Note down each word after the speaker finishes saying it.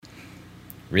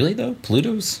Really, though?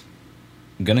 Pluto's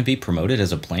going to be promoted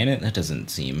as a planet? That doesn't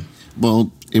seem...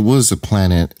 Well, it was a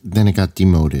planet, then it got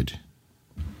demoted.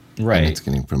 Right. And it's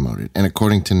getting promoted. And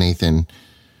according to Nathan,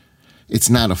 it's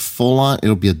not a full-on...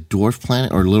 It'll be a dwarf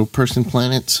planet or a little person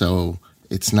planet, so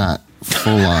it's not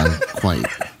full-on quite.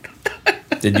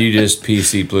 Did you just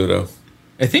PC Pluto?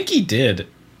 I think he did.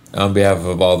 On behalf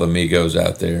of all the Migos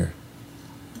out there,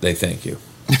 they thank you.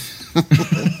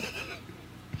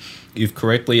 You've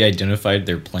correctly identified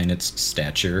their planet's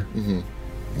stature. Mm-hmm.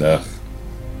 Ugh.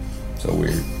 So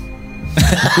weird.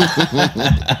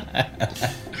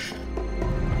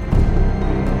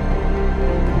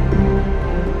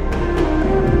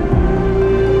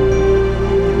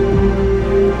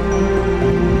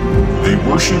 They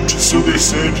worshipped, so they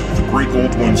said, the great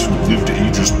old ones who lived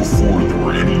ages before there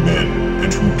were any men,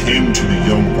 and who came to the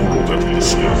young world at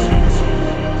Elysium.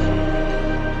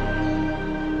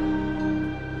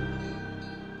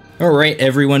 All right,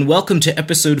 everyone. Welcome to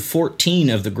episode 14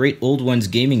 of the Great Old Ones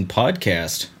Gaming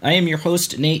Podcast. I am your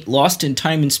host, Nate, lost in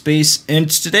time and space, and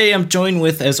today I'm joined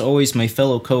with, as always, my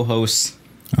fellow co-hosts.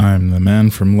 I'm the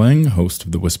man from Ling, host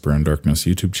of the Whisper in Darkness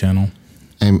YouTube channel.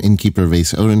 I'm Innkeeper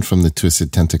Vase Odin from the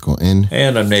Twisted Tentacle Inn.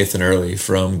 And I'm Nathan Early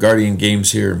from Guardian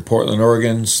Games here in Portland,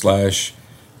 Oregon, /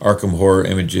 Arkham Horror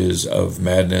Images of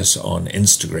Madness on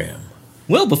Instagram.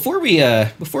 Well, before we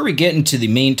get into the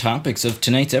main topics of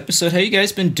tonight's episode, how you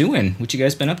guys been doing? What you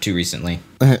guys been up to recently?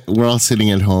 We're all sitting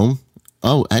at home.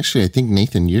 Oh, actually, I think,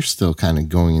 Nathan, you're still kind of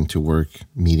going into work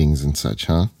meetings and such,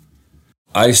 huh?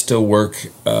 I still work,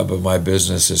 but my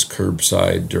business is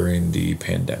curbside during the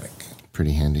pandemic.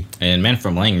 Pretty handy. And Man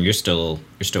from Lang, you're still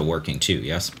working too,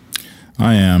 yes?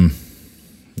 I am.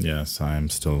 Yes, I am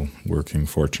still working,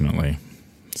 fortunately.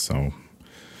 So,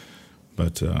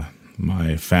 but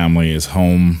my family is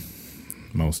home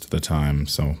most of the time,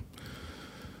 so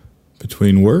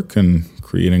between work and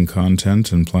creating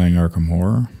content and playing Arkham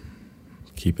Horror,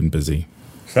 keeping busy.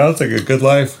 Sounds like a good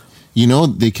life. You know,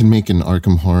 they can make an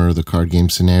Arkham Horror, the card game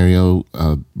scenario,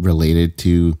 related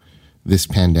to this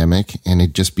pandemic, and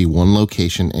it just be one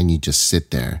location, and you just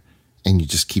sit there, and you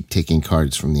just keep taking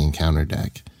cards from the encounter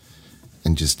deck,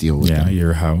 and just deal with them. Yeah,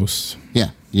 your house. Yeah,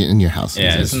 in your house.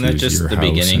 Yeah, isn't that just the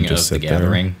beginning of the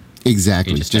gathering?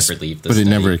 Exactly. You just never leave the but study.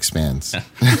 It never expands.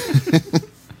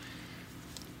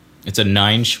 It's a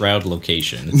 9-shroud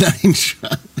location. 9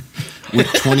 shroud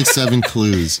with 27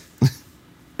 clues.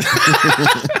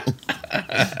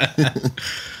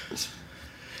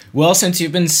 Well, since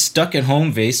you've been stuck at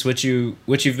home, Vase, what you've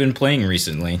been playing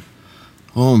recently?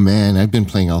 Oh man, I've been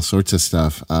playing all sorts of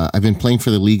stuff. I've been playing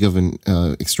for the League of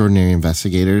Extraordinary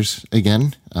Investigators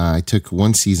again. I took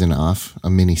one season off, a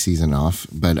mini season off,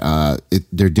 but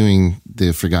they're doing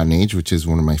the Forgotten Age, which is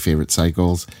one of my favorite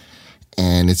cycles,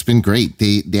 and it's been great.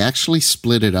 They actually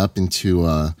split it up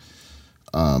into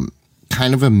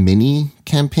kind of a mini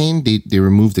campaign. They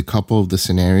removed a couple of the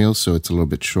scenarios, so it's a little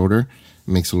bit shorter.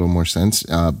 It makes a little more sense,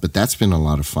 but that's been a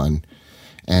lot of fun.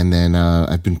 And then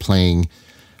I've been playing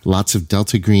lots of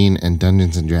Delta Green and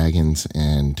Dungeons and Dragons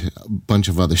and a bunch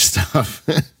of other stuff.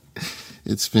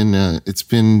 It's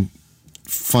been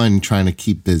fun trying to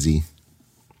keep busy.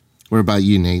 What about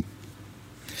you, Nate?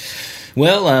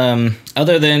 Well,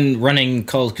 other than running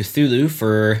Call of Cthulhu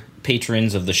for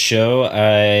patrons of the show,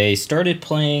 I started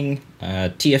playing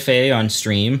TFA on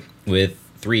stream with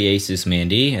 3 Aces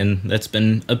Mandy, and that's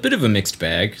been a bit of a mixed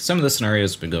bag. Some of the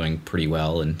scenarios have been going pretty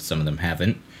well, and some of them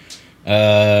haven't.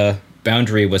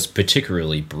 Boundary was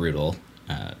particularly brutal.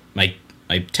 My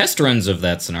test runs of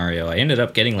that scenario, I ended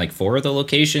up getting like 4 of the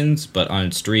locations, but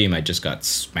on stream I just got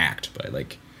smacked by I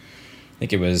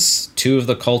think it was 2 of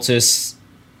the cultists,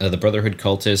 the Brotherhood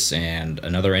cultists, and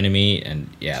another enemy, and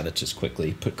yeah, that just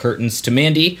quickly put curtains to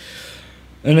Mandy.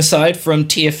 And aside from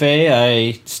TFA,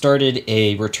 I started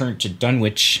a Return to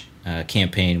Dunwich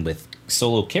campaign with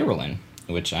Solo Carolyn,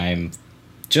 which I'm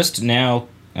just now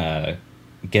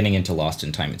getting into Lost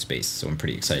in Time and Space, so I'm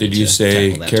pretty excited. Did you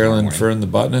say Carolyn Fern the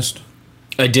Botanist?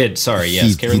 I did, sorry,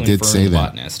 yes, Carolyn Fern the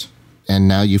Botanist. And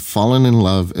now you've fallen in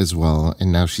love as well,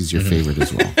 and now she's your favorite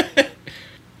as well.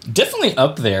 Definitely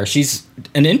up there. She's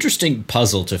an interesting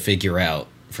puzzle to figure out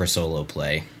for solo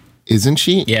play. Isn't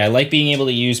she? Yeah, I like being able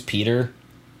to use Peter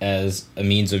as a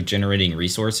means of generating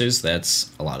resources.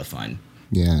 That's a lot of fun.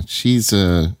 Yeah, she's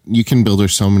you can build her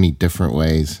so many different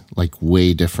ways, like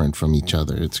way different from each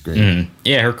other. It's great. Mm-hmm.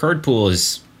 Yeah, her card pool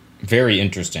is very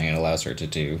interesting and allows her to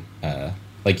do,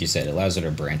 like you said, it allows her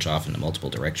to branch off into multiple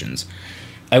directions.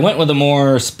 I went with a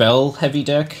more spell-heavy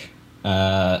deck.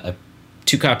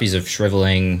 2 copies of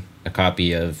Shriveling, a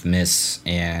copy of Miss,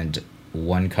 and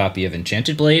 1 copy of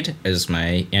Enchanted Blade as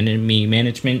my enemy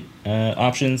management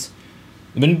options.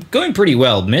 been going pretty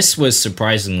well. Miss was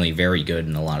surprisingly very good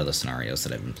in a lot of the scenarios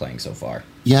that I've been playing so far.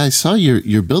 Yeah, I saw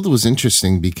your build was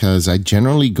interesting because I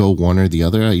generally go one or the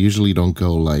other. I usually don't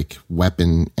go like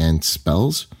weapon and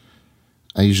spells.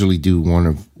 I usually do one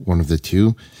of the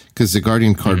two because the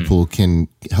Guardian card pool can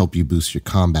help you boost your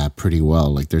combat pretty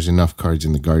well. Like there's enough cards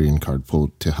in the Guardian card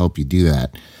pool to help you do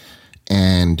that.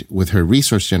 And with her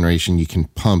resource generation, you can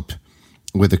pump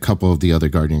with a couple of the other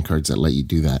Guardian cards that let you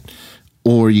do that.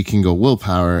 Or you can go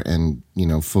willpower and,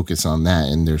 focus on that.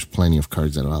 And there's plenty of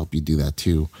cards that'll help you do that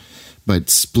too. But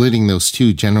splitting those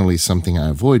two generally is something I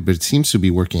avoid, but it seems to be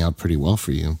working out pretty well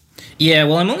for you. Yeah,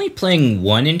 well, I'm only playing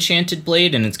one Enchanted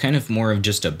Blade, and it's kind of more of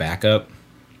just a backup.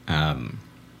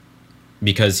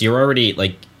 Because you're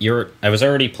already, I was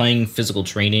already playing Physical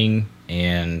Training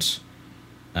and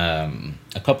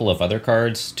a couple of other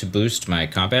cards to boost my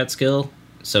combat skill.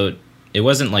 So it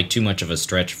wasn't, too much of a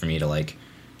stretch for me to,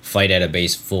 fight at a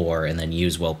base 4 and then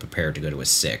use Well Prepared to go to a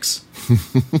 6.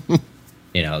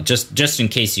 Just in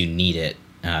case you need it.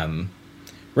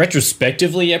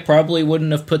 Retrospectively, I probably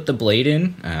wouldn't have put the blade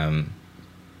in,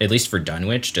 at least for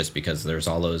Dunwich, just because there's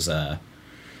all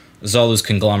those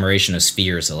conglomeration of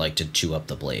spheres that like to chew up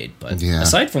the blade. But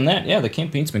aside from that, the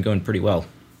campaign's been going pretty well.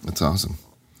 That's awesome.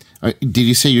 Did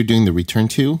you say you're doing the Return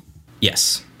to?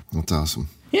 Yes. That's awesome.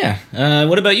 Yeah.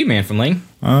 What about you, Man from Lane?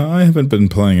 I haven't been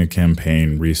playing a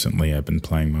campaign recently. I've been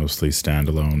playing mostly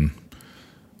standalone.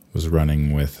 Was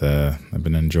running with, I've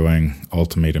been enjoying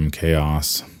Ultimatum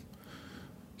Chaos.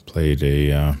 Played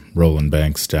a Roland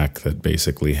Banks deck that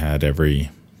basically had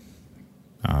every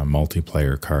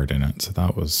multiplayer card in it. So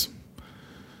that was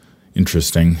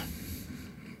interesting.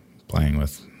 Playing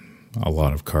with a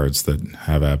lot of cards that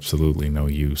have absolutely no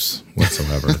use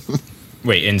whatsoever.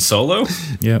 Wait, in solo?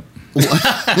 Yep.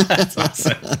 That's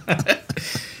awesome.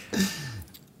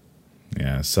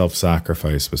 Yeah,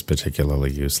 Self-Sacrifice was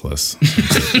particularly useless.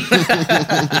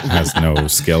 It has no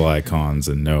skill icons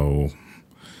and no,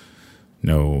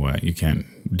 you can't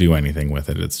do anything with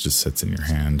it. It just sits in your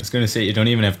hand. I was going to say, you don't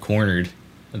even have Cornered.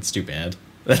 That's too bad.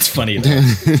 That's funny, though.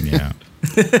 Yeah.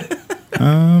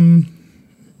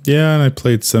 Yeah, and I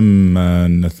played some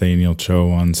Nathaniel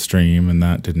Cho on stream, and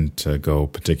that didn't go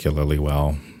particularly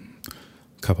well.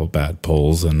 A couple bad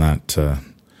pulls, and that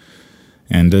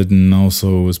ended, and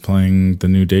also was playing the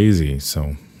new Daisy.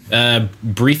 So,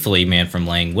 briefly, Man from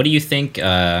Lang, what do you think?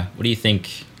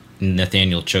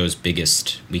 Nathaniel Cho's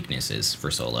biggest weakness is for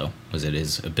solo? Was it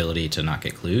his ability to not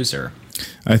get clues, or?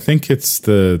 I think it's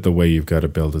the way you've got to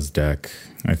build his deck.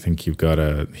 I think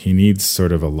he needs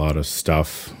sort of a lot of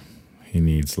stuff. He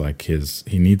needs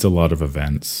he needs a lot of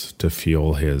events to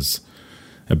fuel his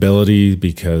ability,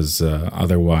 because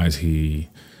otherwise the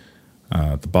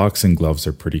boxing gloves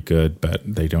are pretty good, but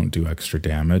they don't do extra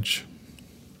damage.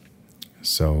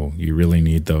 So you really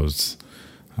need those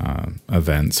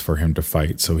events for him to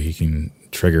fight so he can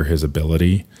trigger his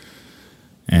ability.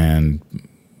 And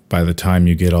by the time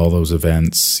you get all those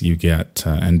events, you get,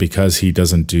 and because he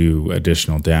doesn't do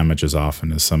additional damage as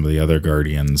often as some of the other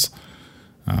Guardians,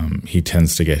 he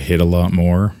tends to get hit a lot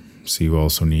more. So you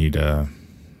also need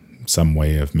some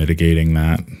way of mitigating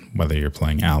that, whether you're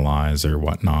playing allies or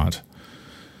whatnot.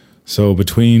 So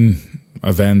between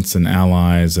events and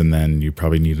allies, and then you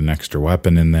probably need an extra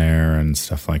weapon in there and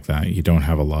stuff like that, you don't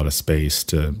have a lot of space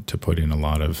to put in a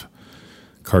lot of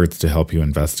cards to help you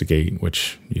investigate,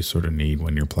 which you sort of need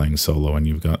when you're playing solo and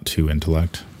you've got 2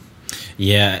 intellect.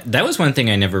 Yeah, that was one thing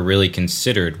I never really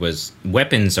considered, was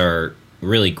weapons are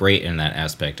really great in that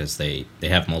aspect, as they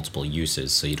have multiple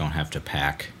uses, so you don't have to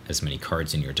pack as many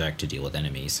cards in your deck to deal with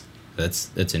enemies.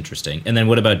 That's interesting. And then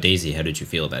what about Daisy? How did you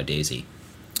feel about Daisy?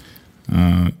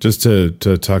 Just to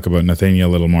talk about Nathaniel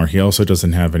a little more, he also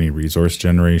doesn't have any resource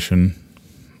generation,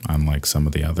 unlike some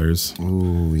of the others.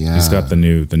 Oh yeah, he's got the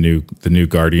new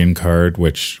Guardian card,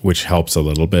 which helps a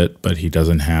little bit, but he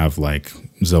doesn't have like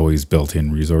Zoe's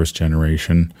built-in resource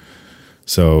generation.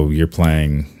 So you're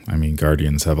playing,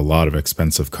 Guardians have a lot of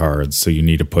expensive cards, so you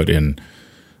need to put in,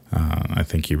 I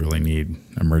think you really need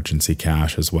emergency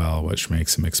cash as well, which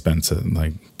makes them expensive,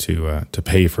 to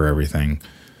pay for everything.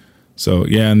 So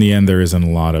yeah, in the end, there isn't a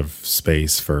lot of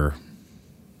space for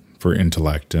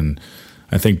intellect, and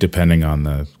I think depending on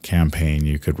the campaign,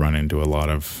 you could run into a lot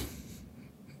of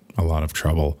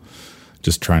trouble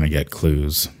just trying to get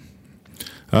clues.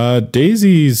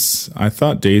 Daisy's, I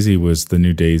thought Daisy was, the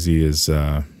new Daisy is,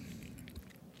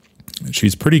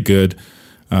 she's pretty good.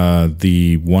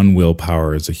 The 1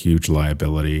 willpower is a huge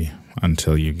liability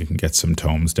until you can get some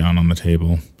tomes down on the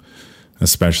table,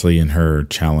 especially in her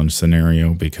challenge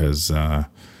scenario, because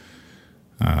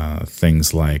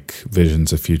Things like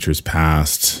Visions of Futures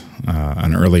Past,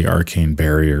 an early arcane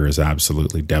barrier is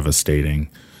absolutely devastating.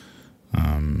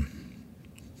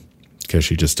 Because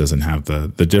she just doesn't have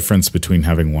the difference between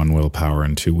having 1 willpower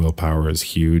and 2 willpower is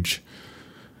huge.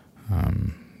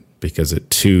 Because at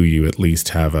 2, you at least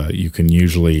have you can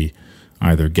usually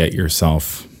either get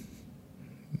yourself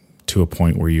to a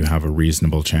point where you have a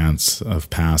reasonable chance of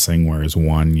passing, whereas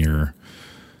 1,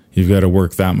 you've got to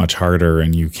work that much harder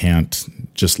and you can't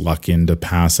just luck into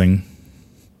passing.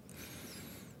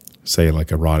 Say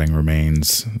like a Rotting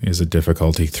Remains is a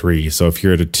difficulty 3. So if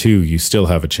you're at a 2, you still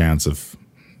have a chance of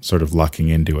sort of lucking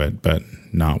into it, but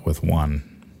not with 1.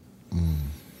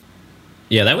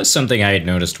 Yeah, that was something I had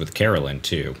noticed with Carolyn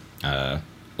too.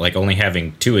 Like only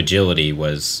having 2 agility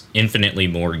was infinitely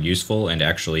more useful and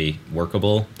actually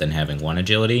workable than having 1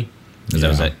 agility.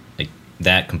 Because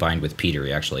that combined with Peter,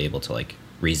 you're actually able to like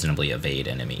reasonably evade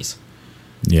enemies.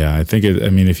 Yeah, I think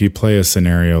if you play a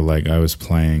scenario like I was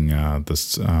playing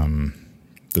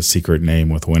the Secret Name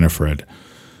with Winifred,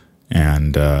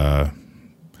 and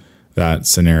that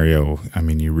scenario, I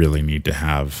mean, you really need to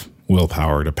have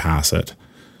willpower to pass it.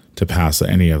 To pass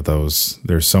any of those,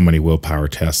 there's so many willpower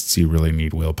tests, you really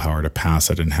need willpower to pass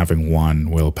it, and having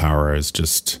 1 willpower is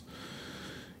just,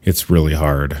 it's really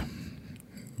hard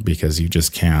because you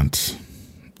just can't,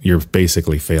 you're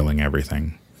basically failing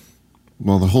everything.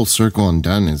 Well, the whole Circle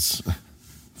Undone is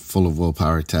full of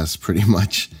willpower tests pretty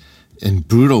much, and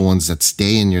brutal ones that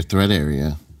stay in your threat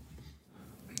area.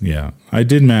 Yeah, I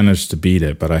did manage to beat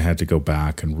it, but I had to go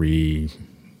back and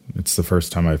it's the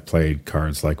first time I've played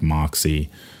cards like Moxie,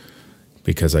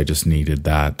 because I just needed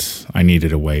that. I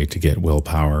needed a way to get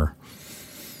willpower.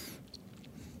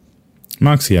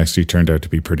 Moxie actually turned out to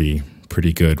be pretty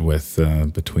good with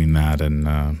between that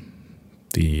and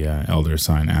the Elder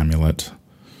Sign Amulet.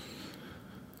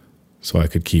 So I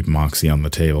could keep Moxie on the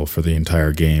table for the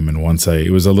entire game. And it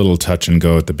was a little touch and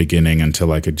go at the beginning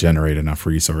until I could generate enough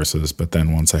resources. But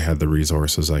then once I had the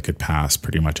resources, I could pass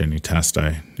pretty much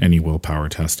any willpower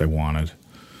test I wanted.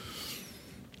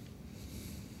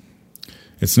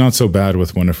 It's not so bad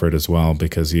with Winifred as well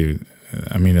because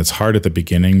it's hard at the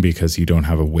beginning because you don't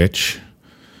have a witch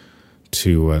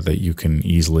that you can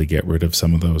easily get rid of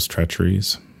some of those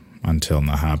treacheries until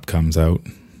Nahab comes out.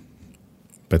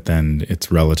 But then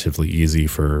it's relatively easy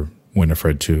for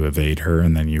Winifred to evade her,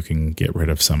 and then you can get rid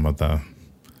of some of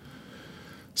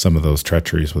those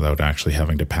treacheries without actually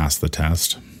having to pass the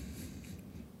test.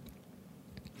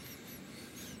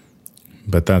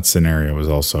 But that scenario is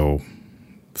also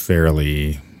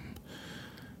feels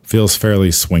fairly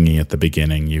swingy at the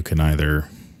beginning. You can either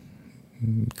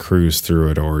cruise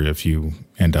through it, or if you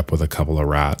end up with a couple of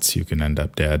rats, you can end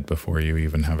up dead before you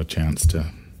even have a chance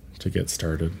to get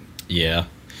started. Yeah.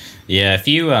 If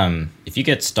you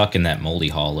get stuck in that Moldy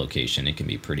Hall location, it can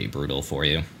be pretty brutal for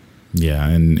you. Yeah,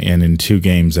 and in 2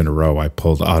 games in a row, I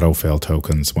pulled auto-fail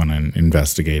tokens when I'm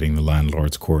investigating the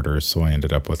landlord's quarters, so I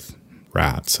ended up with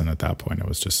rats, and at that point it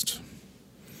was just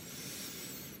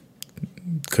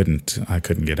I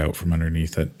couldn't get out from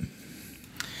underneath it.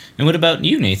 And what about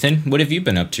you, Nathan? What have you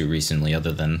been up to recently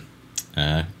other than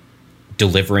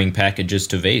delivering packages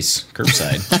to Vase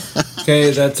curbside?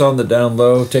 Okay, that's on the down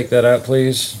low. Take that out,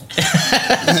 please.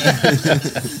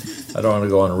 I don't want to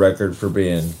go on record for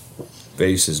being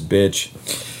Vase's bitch.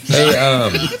 Hey,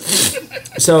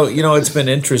 so, it's been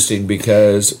interesting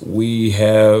because we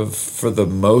have, for the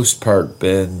most part,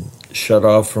 been shut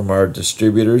off from our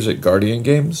distributors at Guardian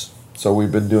Games. So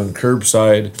we've been doing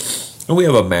curbside, and we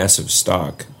have a massive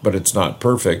stock, but it's not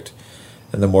perfect.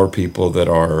 And the more people that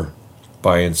are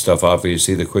buying stuff,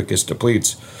 obviously, the quickest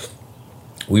depletes.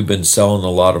 We've been selling a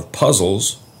lot of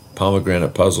puzzles,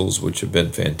 pomegranate puzzles, which have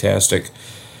been fantastic.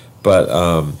 But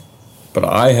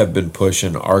I have been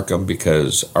pushing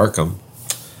Arkham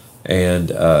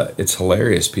and it's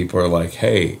hilarious. People are like,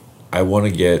 hey, I want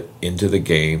to get into the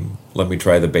game. Let me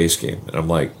try the base game. And I'm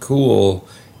like, cool,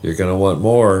 you're going to want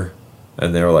more.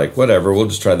 And they're like, whatever, we'll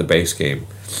just try the base game.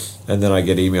 And then I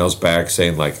get emails back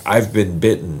saying like, I've been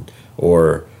bitten,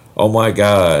 or oh my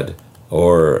God,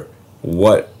 or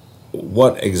what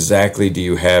exactly do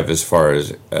you have as far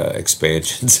as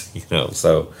expansions?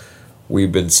 So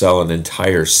we've been selling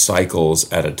entire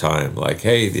cycles at a time. Like,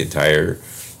 hey, the entire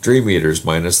Dream Eaters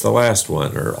minus the last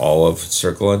one, or all of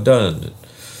Circle Undone.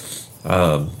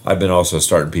 I've been also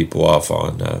starting people off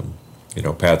on,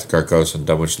 Path to Carcosa and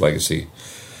Dunwich Legacy,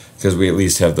 because we at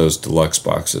least have those deluxe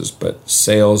boxes. But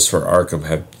sales for Arkham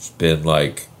have been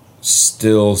like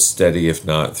still steady, if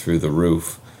not through the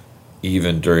roof,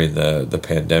 even during the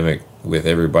pandemic, with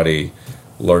everybody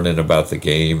learning about the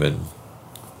game and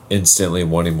instantly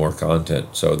wanting more content.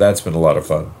 So that's been a lot of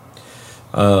fun.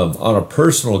 On a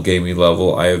personal gaming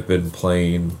level, I have been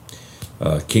playing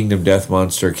Kingdom Death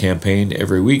Monster campaign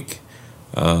every week.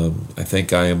 I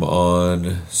think I am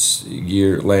on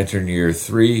Lantern Year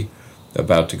 3,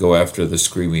 about to go after the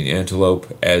Screaming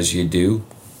Antelope, as you do.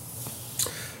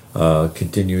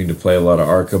 Continuing to play a lot of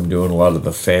Arkham, doing a lot of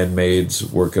the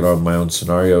fan-mades, working on my own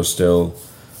scenario still.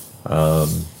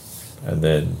 And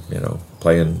then,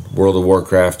 playing World of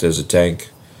Warcraft as a tank.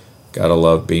 Gotta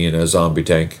love being a zombie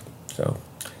tank. So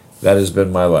that has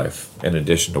been my life, in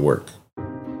addition to work.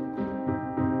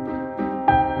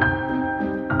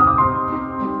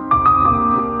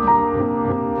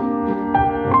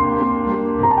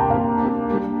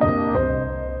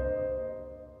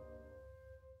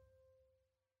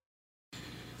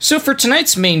 So for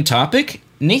tonight's main topic,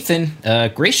 Nathan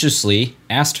graciously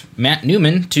asked Matt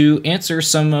Newman to answer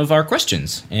some of our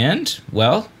questions. And,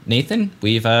 well, Nathan,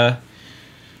 we've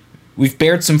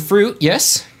bared some fruit,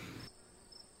 yes?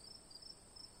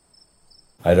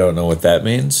 I don't know what that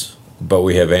means, but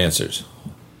we have answers.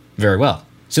 Very well.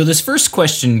 So this first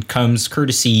question comes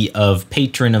courtesy of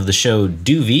patron of the show,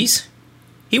 Doovies.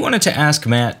 He wanted to ask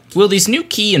Matt, will these new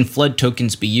key and flood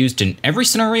tokens be used in every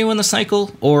scenario in the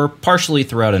cycle, or partially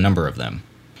throughout a number of them?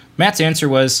 Matt's answer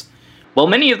was, while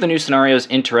many of the new scenarios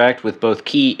interact with both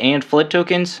key and flood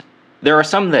tokens, there are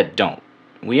some that don't.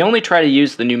 We only try to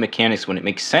use the new mechanics when it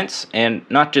makes sense, and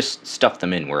not just stuff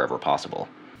them in wherever possible.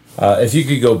 If you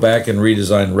could go back and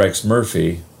redesign Rex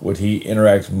Murphy, would he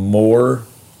interact more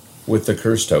with the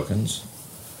curse tokens?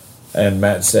 And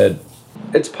Matt said,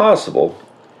 it's possible.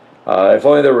 If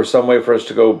only there were some way for us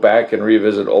to go back and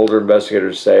revisit older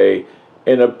investigators, say,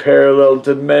 in a parallel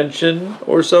dimension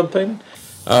or something,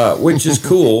 which is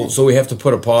cool. So we have to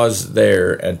put a pause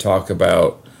there and talk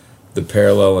about the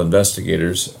parallel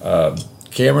investigators.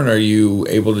 Cameron, are you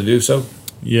able to do so?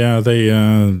 Yeah, they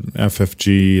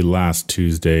FFG last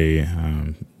Tuesday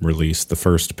released the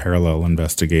first parallel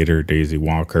investigator, Daisy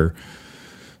Walker.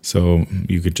 So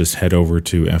you could just head over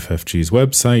to FFG's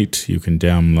website. You can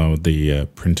download the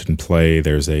print and play.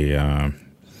 There's a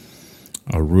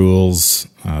rules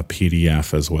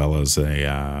PDF as well as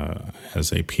a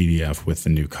PDF with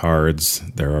the new cards.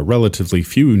 There are relatively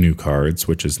few new cards,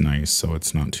 which is nice. So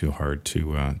it's not too hard to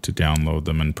download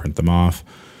them and print them off.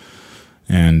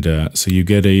 And so you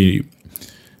get a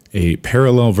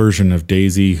parallel version of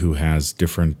Daisy who has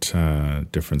different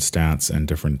stats and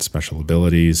different special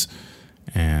abilities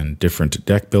and different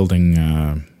deck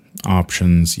building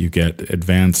options. You get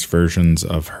advanced versions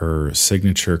of her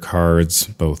signature cards,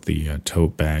 both the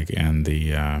tote bag and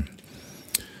the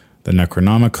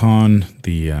Necronomicon.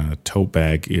 The tote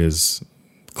bag is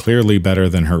clearly better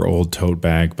than her old tote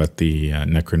bag, but the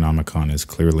Necronomicon is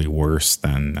clearly worse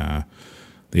than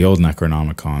the old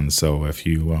Necronomicon. So if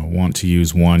you want to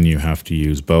use one, you have to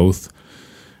use both.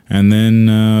 And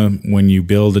then when you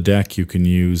build a deck, you can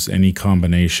use any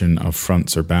combination of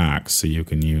fronts or backs. So you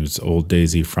can use old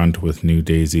Daisy front with new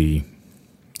Daisy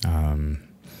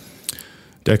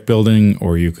deck building,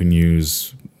 or you can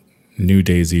use new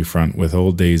Daisy front with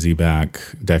old Daisy back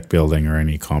deck building, or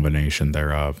any combination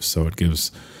thereof. So it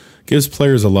gives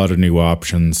players a lot of new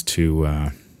options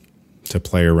to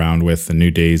play around with. The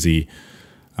new Daisy,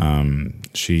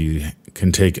 she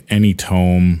can take any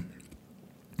tome.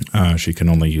 She can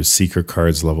only use Seeker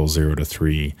cards level 0 to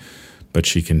 3, but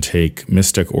she can take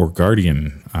Mystic or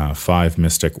Guardian, 5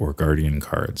 Mystic or Guardian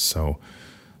cards. So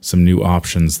some new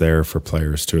options there for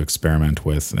players to experiment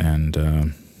with.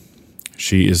 And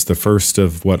she is the first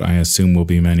of what I assume will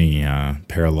be many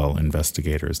parallel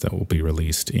investigators that will be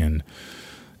released in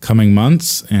coming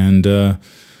months. And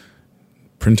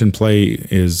print and play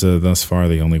is thus far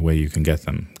the only way you can get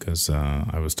them, because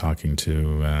I was talking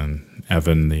to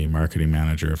Evan, the marketing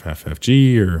manager of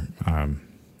FFG,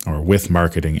 or with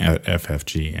marketing at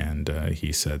FFG, and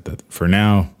he said that for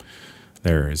now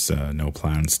there is no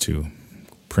plans to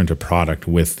print a product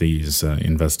with these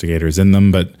investigators in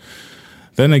them. But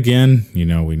then again,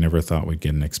 we never thought we'd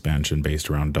get an expansion based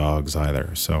around dogs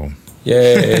either. So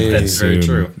yay, that's very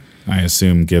true. I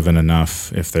assume given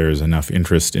enough, if there's enough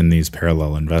interest in these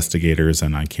parallel investigators,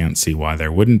 and I can't see why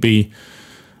there wouldn't be,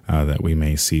 that we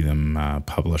may see them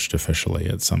published officially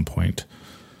at some point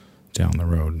down the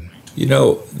road.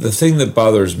 The thing that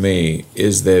bothers me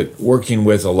is that working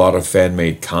with a lot of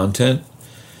fan-made content,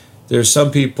 there's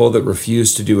some people that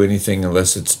refuse to do anything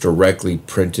unless it's directly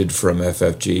printed from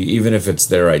FFG, even if it's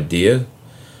their idea.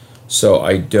 So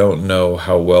I don't know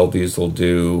how well these will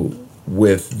do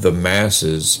with the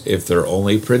masses if they're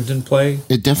only print and play.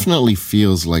 It definitely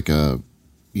feels like a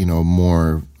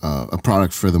more a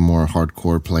product for the more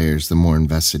hardcore players, the more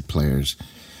invested players.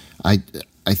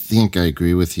 I think I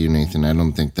agree with you, Nathan. I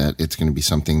don't think that it's going to be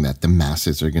something that the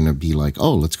masses are going to be like,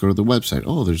 oh, let's go to the website.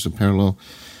 Oh, there's a parallel.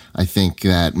 I think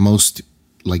that most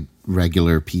like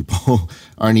regular people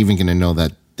aren't even going to know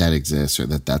that that exists or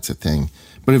that that's a thing.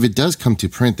 But if it does come to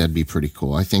print, that'd be pretty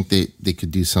cool. I think they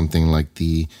could do something like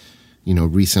the,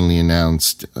 recently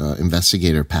announced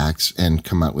investigator packs and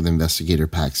come out with investigator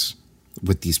packs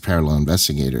with these parallel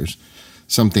investigators.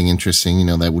 Something interesting,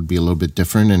 that would be a little bit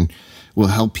different and will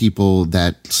help people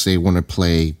that, say, want to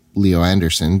play Leo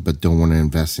Anderson but don't want to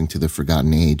invest into the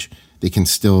Forgotten Age. They can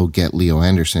still get Leo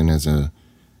Anderson as a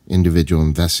individual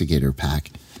investigator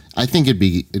pack. I think it'd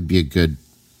be a good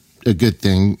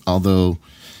thing. Although,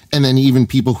 and then even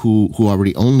people who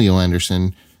already own Leo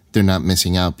Anderson, they're not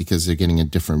missing out because they're getting a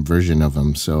different version of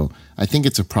him. So I think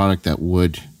it's a product that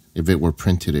would, if it were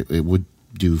printed, it would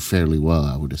do fairly well,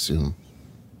 I would assume.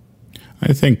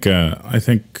 I think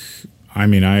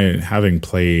having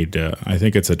played, I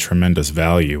think it's a tremendous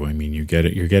value. I mean, you're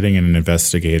getting an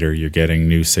investigator, you're getting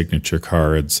new signature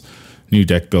cards, new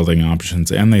deck building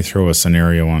options, and they throw a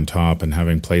scenario on top. And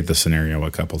having played the scenario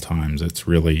a couple times, it's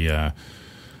really,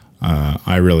 I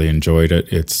really enjoyed it.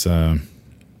 It's a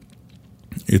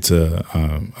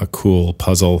cool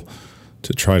puzzle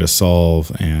to try to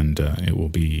solve, and it will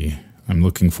be. I'm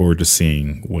looking forward to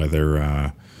seeing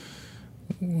whether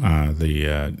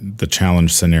the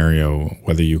challenge scenario,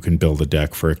 whether you can build a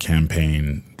deck for a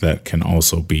campaign that can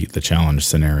also beat the challenge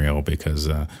scenario. Because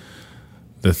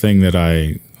the thing that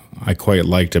I quite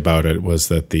liked about it was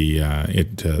that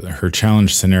her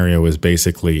challenge scenario is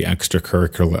basically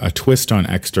extracurricular, a twist on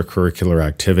extracurricular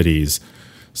activities.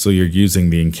 So you're using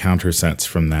the encounter sets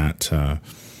from that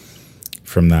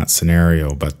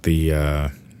scenario, but the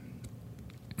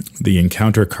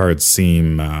encounter cards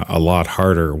seem a lot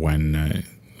harder when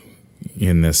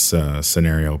in this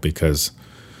scenario because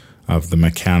of the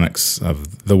mechanics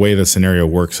of the way the scenario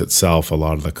works itself. A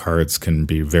lot of the cards can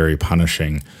be very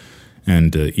punishing,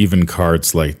 and even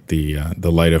cards like the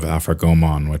Light of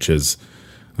Afragomon, which is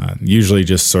usually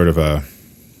just sort of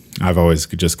I've always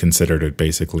just considered it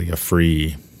basically a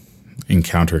free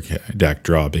encounter deck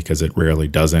draw because it rarely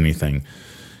does anything.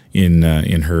 In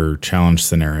her challenge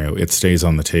scenario, it stays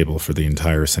on the table for the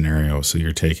entire scenario, so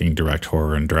you're taking direct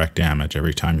horror and direct damage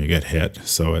every time you get hit.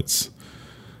 So it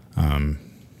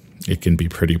can be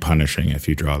pretty punishing if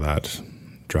you draw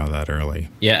that early.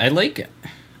 Yeah,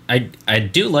 I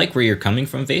do like where you're coming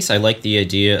from, Vase. I like the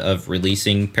idea of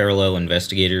releasing parallel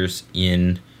investigators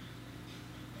in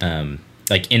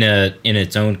in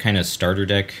its own kind of starter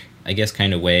deck, I guess,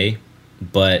 kind of way,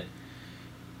 but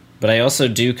I also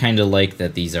do kind of like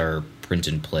that these are print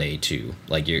and play too.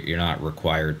 Like you're not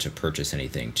required to purchase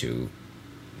anything to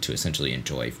essentially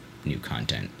enjoy new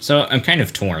content. So I'm kind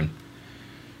of torn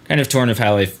of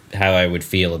how I would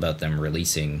feel about them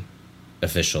releasing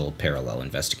official parallel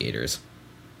investigators.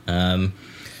 But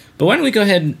why don't we go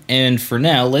ahead and for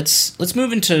now let's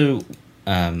move into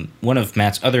one of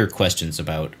Matt's other questions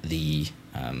about the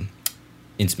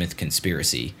Innsmouth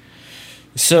conspiracy.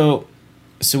 So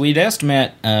we'd asked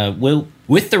Matt,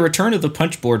 with the return of the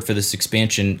punch board for this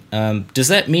expansion, does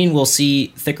that mean we'll see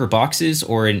thicker boxes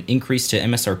or an increase to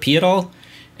MSRP at all?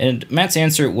 And Matt's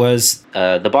answer was,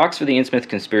 the box for the Innsmouth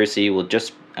conspiracy will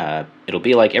just, it'll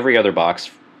be like every other box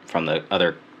from the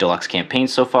other deluxe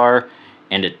campaigns so far,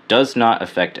 and it does not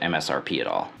affect MSRP at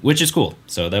all, which is cool.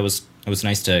 So that was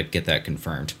nice to get that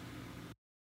confirmed.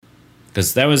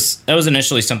 Because that was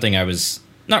initially something I was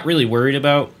not really worried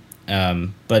about.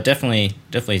 But definitely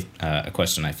a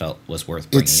question I felt was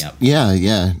worth bringing up.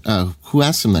 Yeah. Who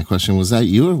asked him that question? Was that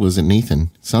you or was it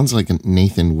Nathan? Sounds like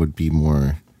Nathan would be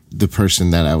more the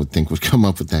person that I would think would come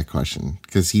up with that question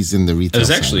because he's in the retail. It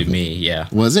was actually me, yeah.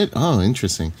 Was it? Oh,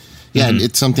 interesting. Yeah,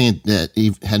 It's something that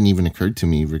hadn't even occurred to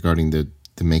me regarding the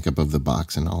makeup of the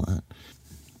box and all that.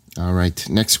 All right,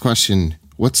 next question.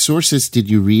 What sources did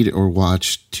you read or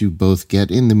watch to both get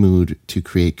in the mood to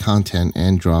create content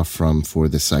and draw from for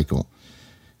the cycle?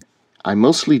 I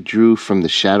mostly drew from the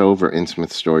Shadow over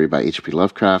Innsmouth story by H.P.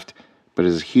 Lovecraft, but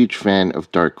as a huge fan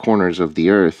of Dark Corners of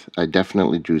the Earth, I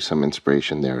definitely drew some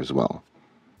inspiration there as well.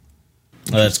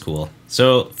 Oh, that's cool.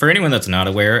 So for anyone that's not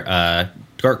aware,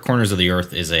 Dark Corners of the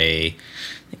Earth is I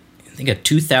think a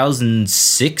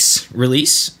 2006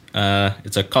 release.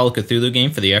 It's a Call of Cthulhu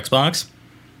game for the Xbox.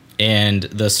 And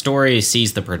the story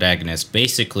sees the protagonist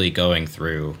basically going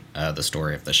through the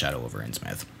story of the Shadow over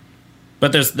Innsmouth.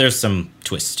 But there's some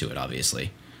twists to it, obviously.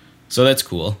 So that's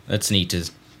cool. It's neat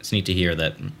to hear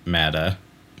that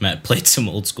Matt played some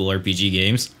old school RPG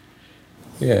games.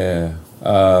 Yeah,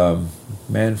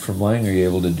 Man from Lang, are you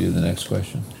able to do the next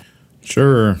question?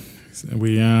 Sure.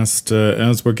 We asked,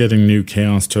 as we're getting new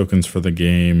chaos tokens for the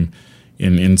game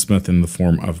in Innsmouth in the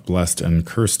form of blessed and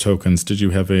cursed tokens, did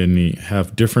you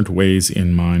have different ways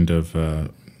in mind of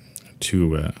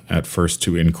at first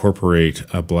to incorporate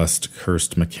a blessed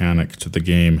cursed mechanic to the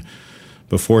game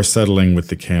before settling with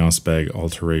the chaos bag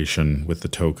alteration with the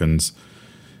tokens?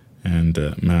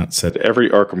 And Matt said, every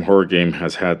Arkham horror game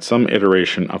has had some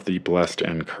iteration of the blessed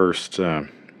and cursed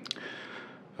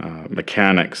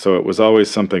mechanic, so it was always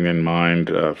something in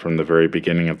mind from the very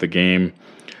beginning of the game.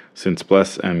 Since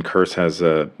Bless and Curse has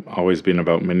always been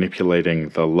about manipulating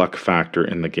the luck factor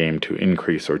in the game to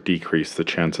increase or decrease the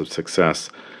chance of success,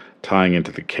 tying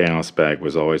into the Chaos Bag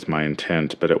was always my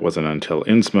intent, but it wasn't until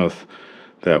Innsmouth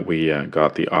that we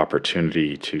got the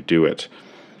opportunity to do it.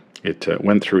 It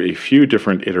went through a few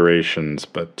different iterations,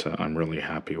 but I'm really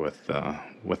happy with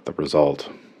the result.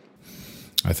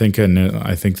 I think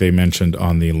they mentioned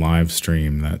on the live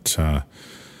stream that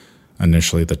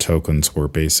initially the tokens were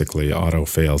basically auto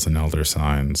fails and elder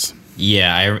signs.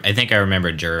 Yeah, I think I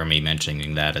remember Jeremy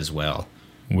mentioning that as well.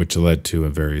 Which led to a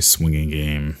very swingy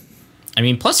game. I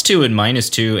mean, +2 and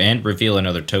 -2 and reveal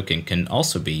another token can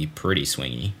also be pretty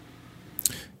swingy.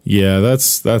 Yeah,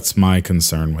 that's my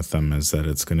concern with them, is that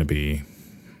it's going to be.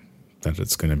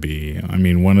 I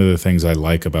mean, one of the things I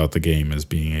like about the game is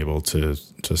being able to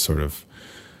sort of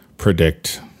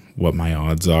predict what my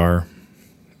odds are,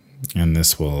 and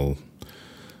this will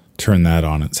turn that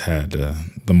on its head.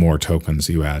 The more tokens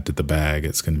you add to the bag,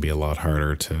 it's going to be a lot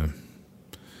harder to.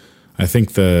 I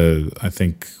think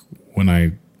when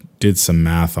I did some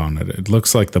math on it, it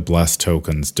looks like the blessed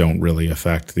tokens don't really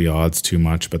affect the odds too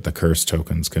much, but the cursed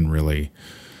tokens can really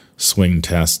swing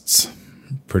tests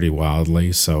pretty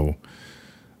wildly. So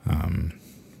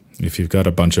if you've got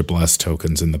a bunch of blessed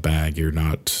tokens in the bag, you're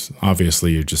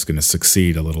just going to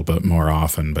succeed a little bit more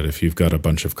often. But if you've got a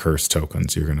bunch of cursed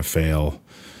tokens, you're going to fail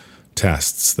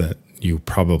tests that you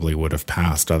probably would have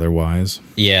passed otherwise.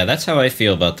 Yeah, that's how I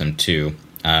feel about them too.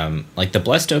 Like the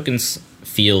blessed tokens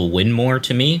feel win more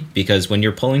to me, because when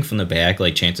you're pulling from the bag,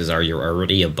 like chances are you're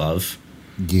already above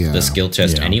the skill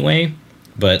test anyway.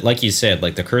 But like you said,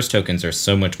 like the cursed tokens are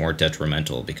so much more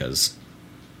detrimental because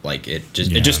like it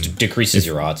just decreases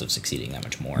your odds of succeeding that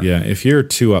much more. Yeah, if you're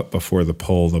 2 up before the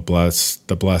pull, the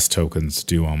blessed tokens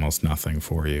do almost nothing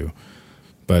for you.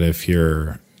 But if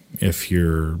there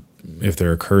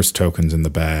are cursed tokens in the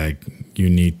bag, you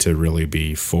need to really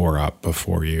be 4 up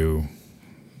before you're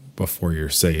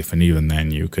safe, and even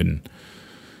then you can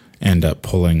end up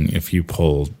pulling, if you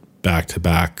pull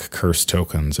back-to-back cursed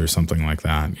tokens or something like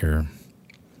that.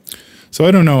 So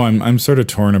I don't know. I'm sort of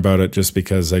torn about it, just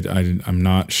because I'm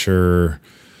not sure.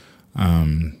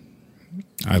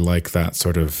 I like that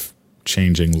sort of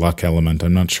changing luck element.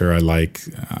 I'm not sure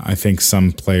I think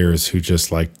some players who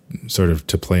just like sort of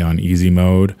to play on easy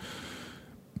mode,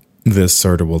 this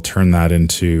sort of will turn that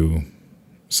into.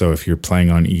 So if you're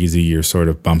playing on easy, you're sort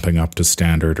of bumping up to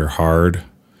standard or hard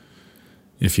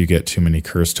if you get too many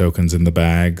curse tokens in the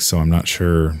bag. So I'm not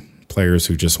sure players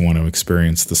who just want to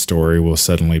experience the story will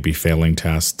suddenly be failing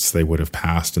tests they would have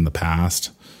passed in the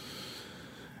past.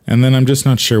 And then I'm just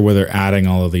not sure whether adding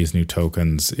all of these new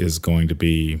tokens is going to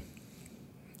be,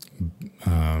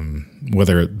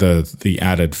 whether the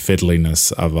added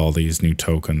fiddliness of all these new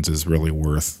tokens is really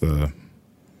worth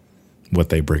what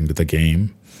they bring to the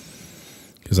game.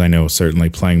 Because I know certainly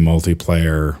playing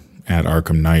multiplayer at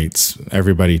Arkham Knights,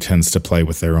 everybody tends to play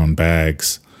with their own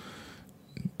bags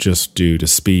just due to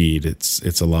speed.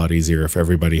 It's a lot easier if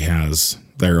everybody has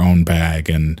their own bag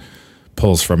and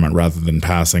pulls from it rather than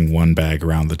passing one bag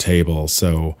around the table.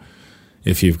 So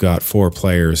if you've got 4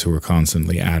 players who are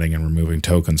constantly adding and removing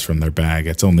tokens from their bag,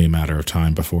 it's only a matter of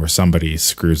time before somebody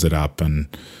screws it up and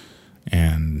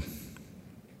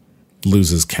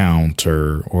loses count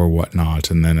or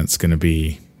whatnot, and then it's going to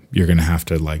be, you're going to have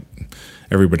to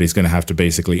everybody's going to have to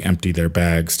basically empty their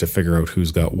bags to figure out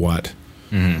who's got what.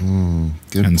 Good and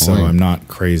point. so I'm not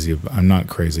crazy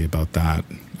about that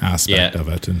aspect of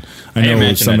it. And I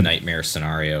imagine a nightmare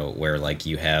scenario where like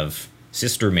you have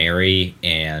Sister Mary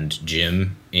and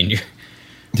Jim in your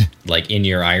in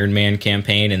your Iron Man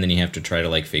campaign, and then you have to try to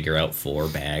like figure out 4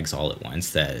 bags all at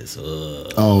once. That is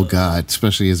oh god,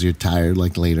 especially as you're tired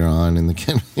later on in the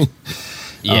campaign.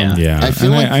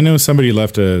 I know somebody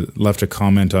left a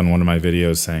comment on one of my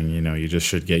videos saying, you just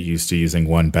should get used to using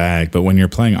one bag, but when you're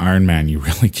playing Iron Man, you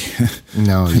really can't.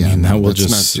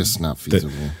 That's not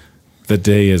feasible. The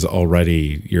day is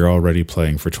you're already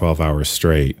playing for 12 hours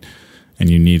straight. And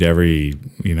you need every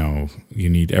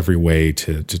way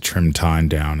to trim time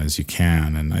down as you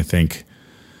can. And I think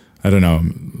I don't know,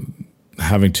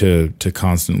 having to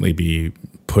constantly be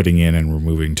putting in and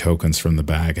removing tokens from the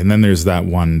bag. And then there's the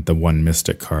one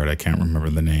mystic card, I can't remember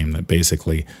the name, that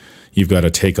basically you've got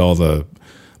to take all the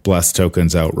blessed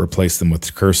tokens out, replace them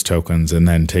with cursed tokens, and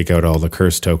then take out all the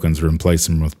cursed tokens, replace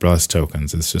them with blessed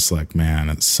tokens. It's just like, man,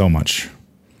 it's so much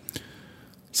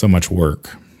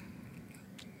work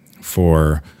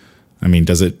for, I mean,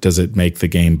 does it make the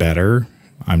game better?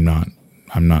 I'm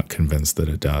not convinced that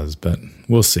it does, but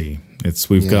we'll see.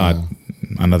 We've got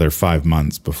another 5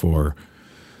 months before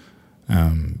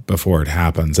it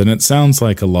happens. And it sounds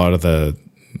like a lot of the,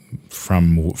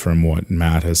 from what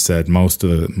Matt has said, most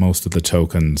of the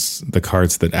tokens, the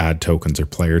cards that add tokens are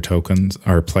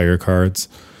player cards.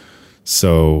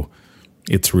 So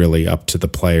it's really up to the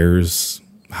players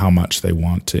how much they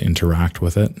want to interact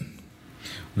with it.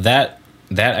 That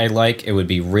I like. It would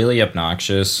be really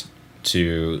obnoxious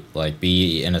to like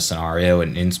be in a scenario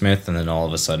in Innsmouth and then all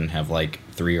of a sudden have like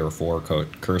 3 or 4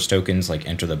 curse tokens like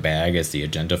enter the bag as the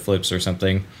agenda flips or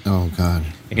something. Oh god,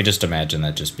 I can just imagine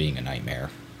that just being a nightmare.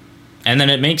 And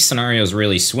then it makes scenarios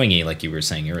really swingy, like you were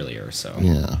saying earlier. So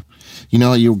yeah, you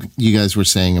know, you guys were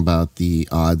saying about the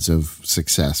odds of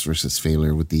success versus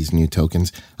failure with these new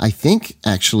tokens. I think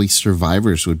actually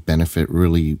survivors would benefit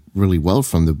really, really well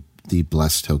from the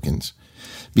blessed tokens,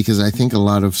 because I think a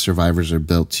lot of survivors are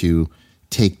built to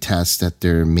take tests that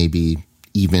they're maybe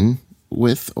even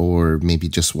with or maybe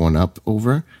just one up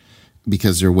over,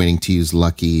 because they're waiting to use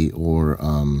lucky or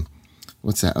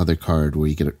what's that other card where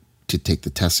you get to take the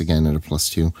test again at a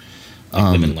 +2, like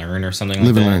live and learn or something like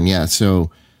that. Live and learn, yeah.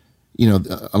 So, you know,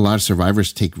 a lot of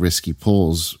survivors take risky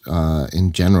pulls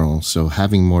in general. So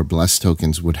having more blessed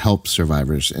tokens would help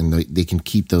survivors, and they can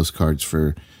keep those cards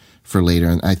for later.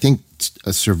 And I think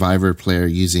a survivor player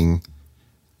using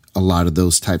a lot of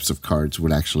those types of cards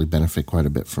would actually benefit quite a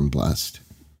bit from blessed.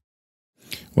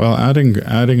 Well,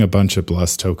 adding a bunch of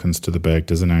blessed tokens to the bag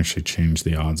doesn't actually change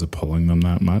the odds of pulling them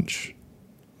that much.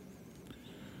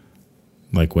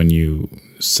 Like when you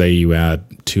say you add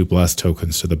 2 blessed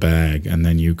tokens to the bag and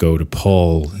then you go to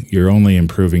pull, you're only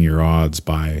improving your odds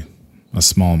by a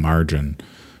small margin.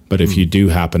 But if you do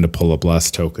happen to pull a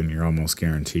blessed token, you're almost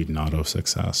guaranteed an auto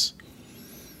success.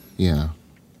 Yeah.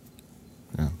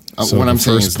 So what I'm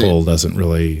saying is pull doesn't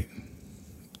really.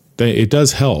 It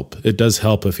does help. It does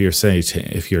help if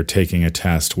you're taking a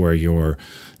test where you're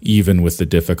even with the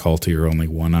difficulty or only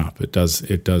 1 up. It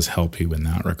does help you in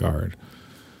that regard.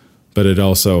 But it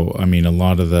also, I mean, a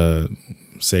lot of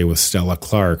say with Stella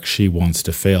Clark, she wants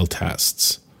to fail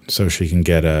tests so she can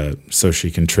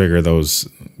trigger those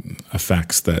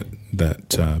effects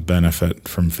that benefit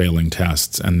from failing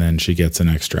tests, and then she gets an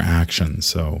extra action.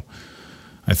 So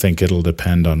I think it'll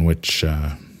depend on which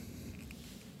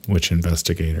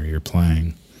investigator you're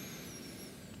playing.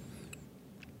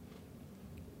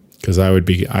 Because I would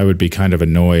be kind of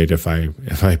annoyed if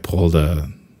I pulled a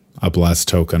blessed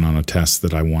token on a test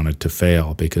that I wanted to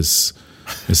fail, because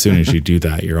as soon as you do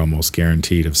that, you're almost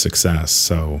guaranteed of success.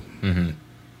 So,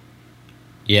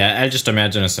 yeah, I just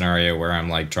imagine a scenario where I'm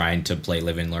like trying to play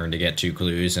live and learn to get 2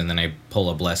 clues, and then I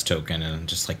pull a blessed token, and I'm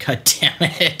just like, God damn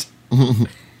it!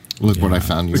 Look what I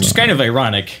found you. Which is kind of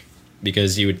ironic,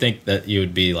 because you would think that you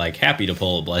would be like happy to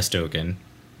pull a blessed token,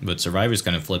 but Survivor's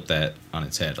going to flip that on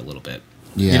its head a little bit.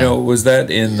 Yeah. You know, was that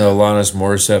in the Alanis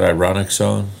Morissette ironic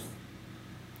song?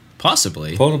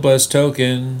 Possibly. Pull a blessed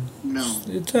token. No.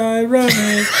 It's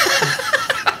ironic.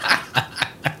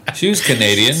 She was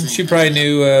Canadian. She probably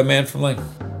knew Man from Lincoln.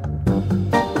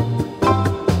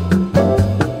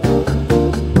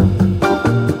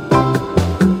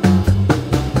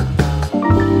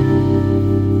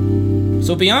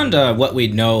 So beyond what we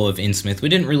know of Innsmouth, we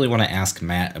didn't really want to ask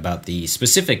Matt about the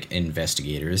specific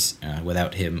investigators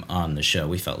without him on the show.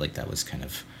 We felt like that was kind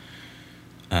of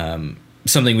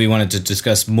something we wanted to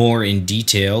discuss more in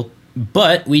detail,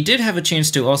 but we did have a chance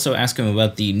to also ask him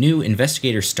about the new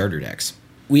investigator starter decks.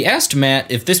 We asked Matt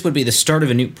if this would be the start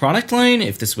of a new product line,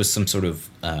 if this was some sort of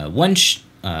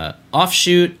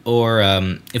offshoot, or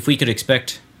if we could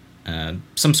expect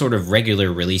some sort of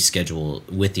regular release schedule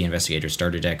with the investigator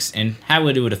starter decks, and how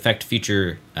it would affect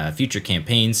future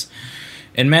campaigns.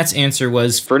 And Matt's answer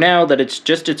was, for now, that it's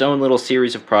just its own little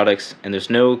series of products, and there's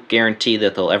no guarantee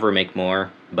that they'll ever make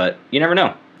more, but you never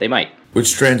know. They might.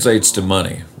 Which translates to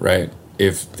money, right?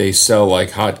 If they sell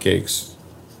like hotcakes,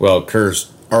 well, cursed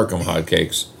Arkham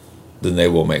hotcakes, then they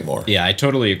will make more. Yeah, I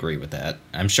totally agree with that.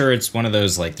 I'm sure it's one of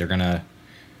those, like, they're gonna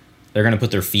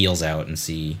put their feels out and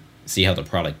see how the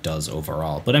product does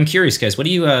overall. But I'm curious, guys, what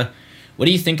do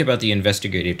you think about the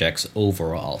investigative decks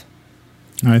overall?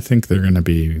 I think they're going to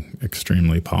be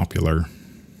extremely popular.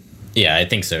 Yeah, I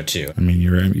think so too. I mean,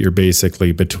 you're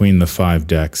basically between the 5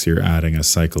 decks, you're adding a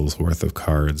cycle's worth of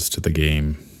cards to the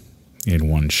game in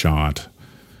one shot.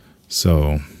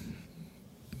 So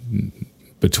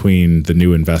between the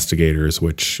new investigators,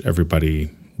 which everybody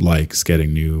likes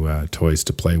getting new toys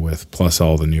to play with, plus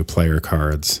all the new player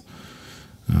cards,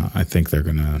 I think they're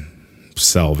going to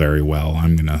sell very well.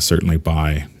 I'm going to certainly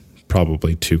buy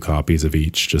probably 2 copies of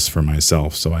each just for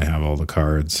myself, so I have all the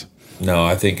cards. No,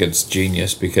 I think it's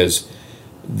genius because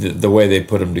the way they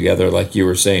put them together, like you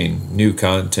were saying, new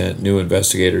content, new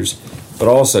investigators, but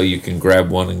also you can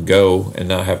grab one and go and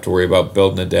not have to worry about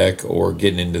building a deck or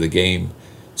getting into the game.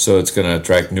 So it's going to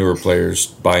attract newer players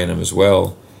buying them as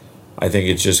well. I think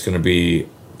it's just going to be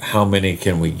how many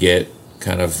can we get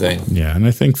kind of thing. Yeah, and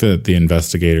I think that the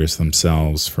investigators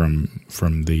themselves from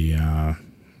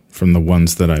the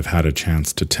ones that I've had a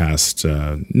chance to test,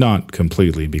 not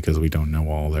completely because we don't know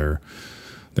all their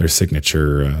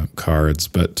signature cards,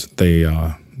 but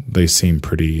they seem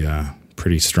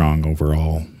pretty strong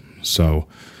overall. So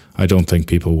I don't think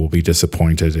people will be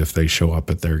disappointed if they show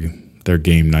up at their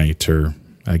game night or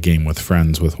a game with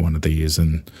friends with one of these.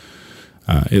 And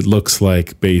it looks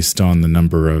like based on the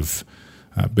number of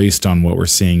based on what we're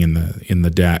seeing in the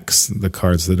decks, the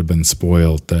cards that have been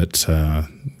spoiled, that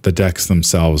the decks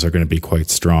themselves are going to be quite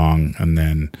strong, and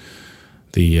then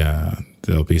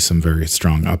there'll be some very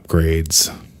strong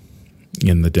upgrades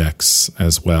in the decks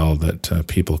as well that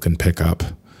people can pick up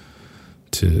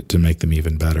to make them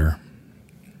even better.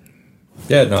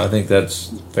 Yeah, no, I think that's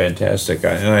fantastic.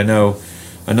 I know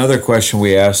another question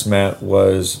we asked Matt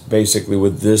was basically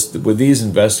would these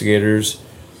investigators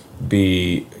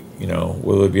be,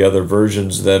 will there be other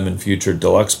versions of them in future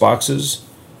deluxe boxes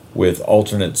with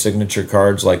alternate signature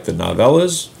cards like the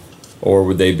novellas, or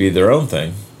would they be their own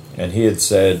thing? And he had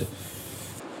said,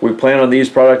 we plan on these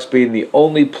products being the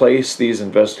only place these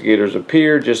investigators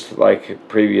appear, just like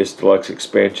previous deluxe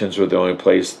expansions were the only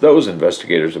place those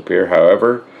investigators appear.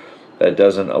 However, that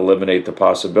doesn't eliminate the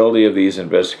possibility of these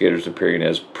investigators appearing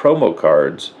as promo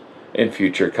cards in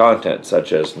future content,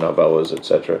 such as novellas,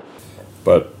 etc.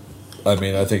 But I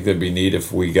mean, I think that'd be neat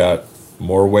if we got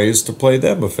more ways to play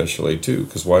them officially too,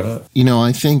 because why not?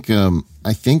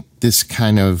 I think this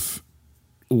kind of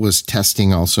was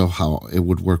testing also how it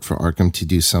would work for Arkham to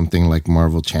do something like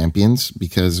Marvel Champions,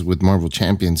 because with Marvel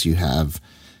Champions you have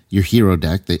your hero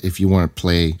deck that if you want to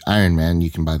play Iron Man, you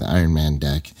can buy the Iron Man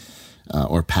deck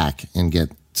or pack and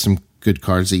get some good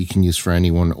cards that you can use for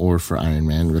anyone or for Iron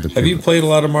Man. Have you played a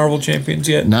lot of Marvel Champions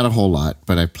yet? Not a whole lot,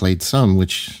 but I played some,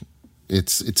 which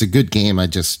it's a good game. I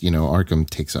just, Arkham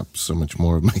takes up so much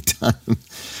more of my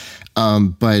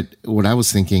time. But what I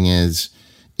was thinking is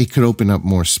it could open up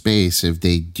more space if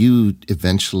they do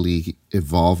eventually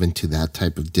evolve into that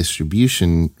type of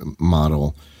distribution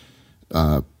model,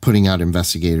 putting out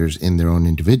investigators in their own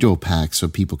individual packs so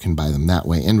people can buy them that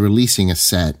way, and releasing a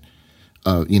set,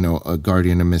 a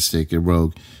Guardian, a Mystic, a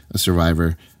Rogue, a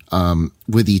Survivor,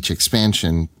 with each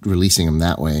expansion, releasing them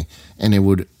that way. And it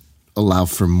would allow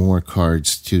for more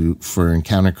cards for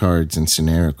encounter cards and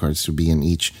scenario cards to be in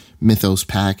each Mythos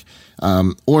pack.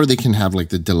 Or they can have like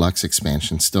the deluxe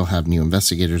expansion, still have new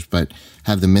investigators, but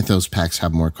have the Mythos packs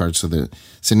have more cards. So the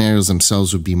scenarios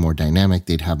themselves would be more dynamic.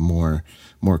 They'd have more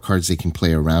cards they can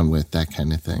play around with, that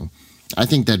kind of thing. I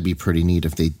think that'd be pretty neat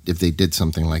if they did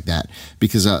something like that,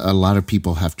 because a lot of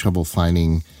people have trouble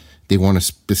finding, they want a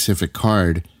specific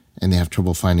card and they have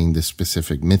trouble finding the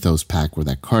specific Mythos pack where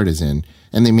that card is in,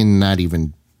 and they may not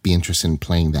even be interested in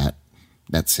playing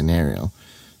that scenario.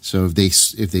 So if they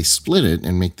split it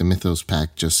and make the Mythos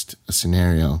pack just a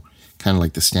scenario, kind of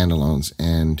like the standalones,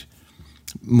 and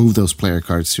move those player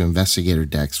cards to investigator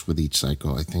decks with each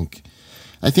cycle, I think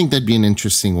that'd be an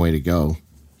interesting way to go.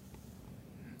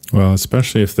 Well,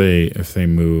 especially if they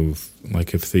move,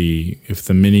 like if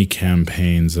the mini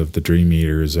campaigns of the Dream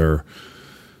Eaters are,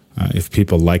 if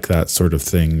people like that sort of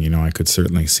thing, I could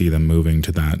certainly see them moving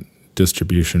to that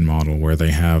distribution model where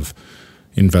they have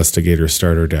investigator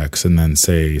starter decks, and then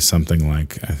say something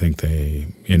like, I think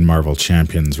in Marvel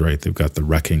Champions, right, they've got the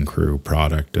Wrecking Crew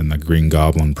product and the Green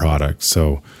Goblin product,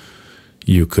 so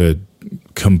you could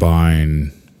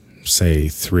combine, say,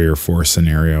 3 or 4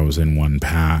 scenarios in one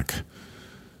pack,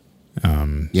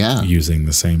 using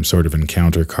the same sort of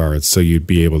encounter cards, so you'd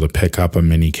be able to pick up a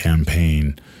mini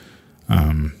campaign,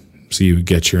 so you would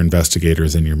get your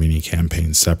investigators and your mini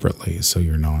campaigns separately, so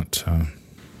you're not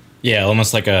yeah,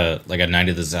 almost like a Knight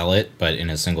of the Zealot, but in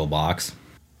a single box.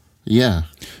 Yeah,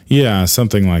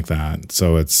 something like that.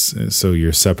 So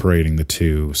you're separating the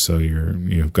two. So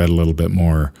you've got a little bit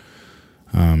more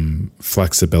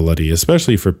flexibility,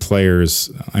 especially for players.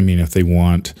 I mean, if they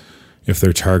want if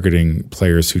they're targeting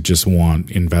players who just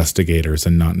want investigators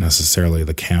and not necessarily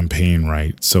the campaign,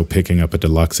 right? So picking up a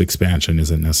deluxe expansion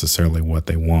isn't necessarily what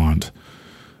they want,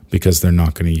 because they're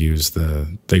not going to use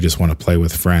they just want to play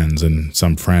with friends, and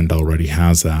some friend already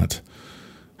has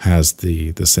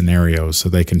the scenario, so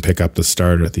they can pick up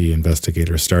the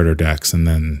investigator starter decks, and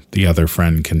then the other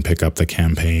friend can pick up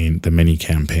the mini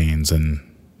campaigns and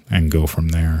go from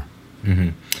there. Mm-hmm.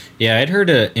 Yeah, I'd heard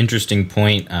an interesting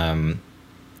point.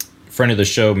 Friend of the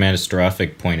show,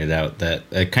 Manastrophic, pointed out that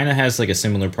it kind of has like a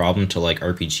similar problem to like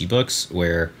RPG books,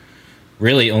 where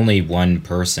really only one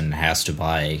person has to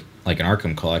buy like an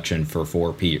Arkham collection for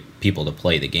 4 people to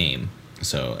play the game.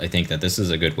 So I think that this is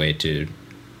a good way to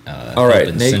all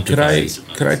right, Nate, could I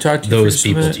talk to you those for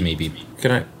people minute? to maybe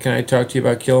Can I talk to you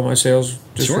about killing my sales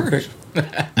just Sure. real quick?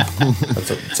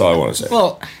 That's all I want to say.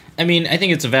 Well, I mean, I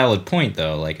think it's a valid point,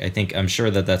 though. Like, I'm sure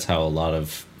that's how a lot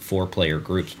of 4-player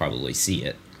groups probably see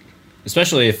it.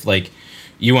 Especially if, like,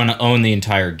 you want to own the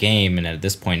entire game, and at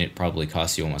this point, it probably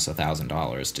costs you almost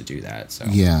 $1,000 to do that. So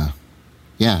Yeah.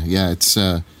 It's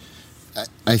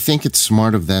I think it's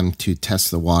smart of them to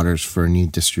test the waters for a new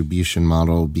distribution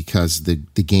model, because the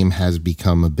game has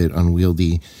become a bit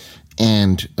unwieldy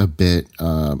and a bit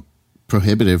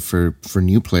prohibitive for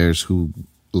new players who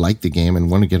like the game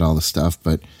and want to get all the stuff,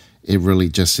 but it really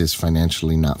just is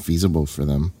financially not feasible for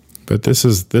them. But this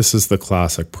is the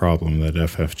classic problem that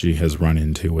FFG has run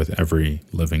into with every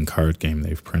living card game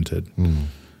they've printed.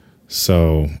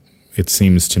 So it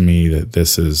seems to me that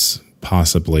this is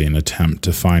possibly an attempt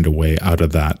to find a way out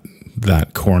of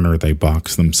that corner they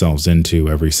box themselves into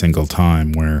every single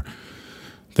time, where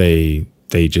they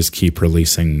just keep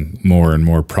releasing more and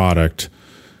more product,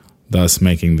 thus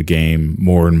making the game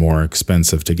more and more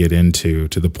expensive to get into,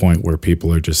 to the point where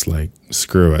people are just like,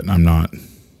 screw it,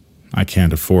 I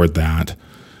can't afford that.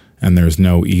 And there's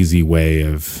no easy way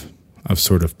of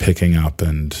sort of picking up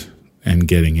and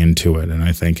getting into it. And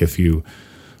I think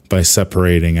by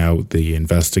separating out the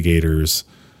investigators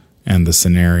and the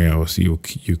scenarios, you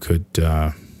could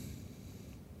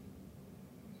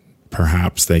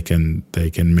perhaps they can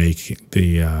make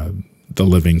the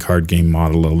living card game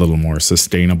model a little more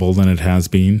sustainable than it has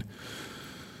been.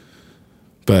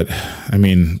 But I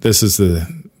mean, this is the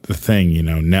thing,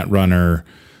 Netrunner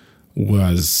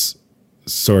was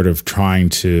sort of trying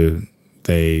to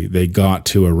they got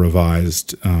to a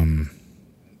revised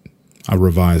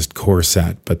core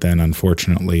set, but then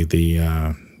unfortunately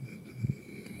the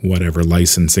whatever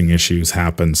licensing issues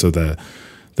happened, so the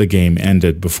game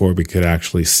ended before we could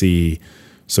actually see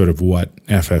sort of what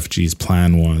FFG's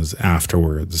plan was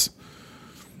afterwards.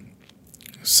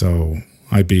 So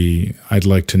I'd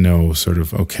like to know sort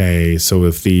of, okay, so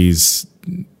if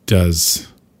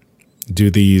do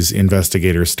these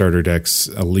investigator starter decks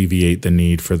alleviate the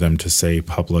need for them to, say,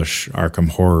 publish Arkham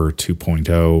Horror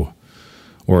 2.0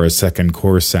 or a second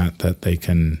core set that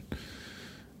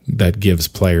gives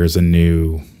players a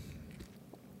new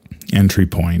entry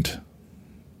point?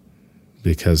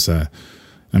 Because I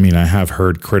have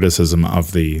heard criticism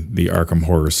of the Arkham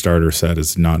Horror starter set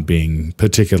as not being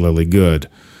particularly good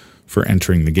for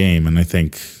entering the game, and I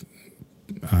think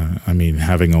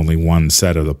having only one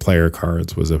set of the player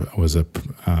cards was a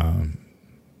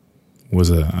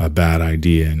bad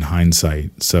idea in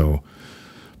hindsight. So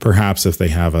perhaps if they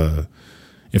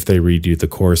redo the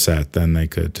core set, then they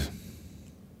could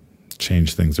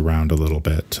change things around a little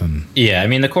bit. And yeah,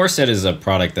 the core set is a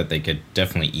product that they could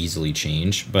definitely easily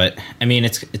change, but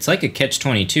it's like a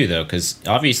catch-22 though, because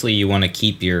obviously you want to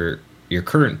keep your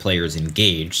current players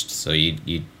engaged, so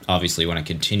you obviously want to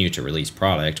continue to release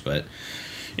product, but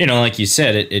like you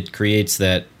said, it creates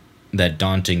that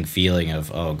daunting feeling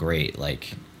of, oh great,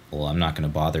 like, well, I'm not going to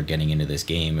bother getting into this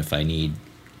game if I need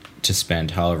to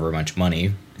spend however much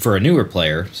money for a newer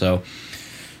player. So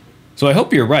I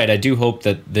hope you're right. I do hope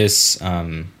that this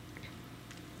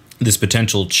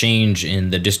potential change in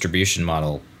the distribution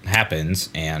model happens,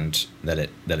 and that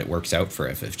it works out for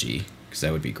FFG, because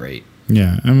that would be great.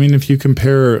 Yeah, if you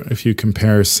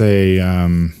compare, say,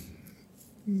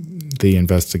 the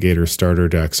investigator starter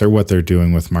decks or what they're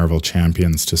doing with Marvel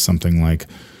Champions to something like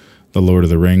the Lord of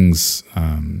the Rings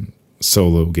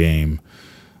solo game.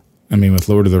 With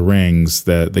Lord of the Rings,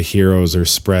 the heroes are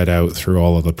spread out through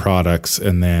all of the products,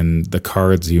 and then the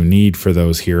cards you need for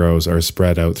those heroes are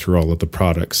spread out through all of the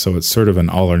products. So it's sort of an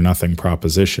all or nothing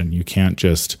proposition. You can't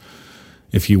just,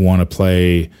 if you want to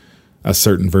play a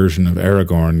certain version of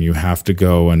Aragorn, you have to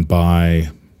go and buy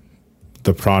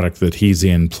the product that he's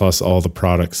in plus all the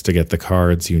products to get the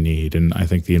cards you need. And I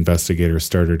think the investigator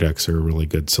starter decks are a really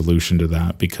good solution to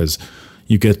that, because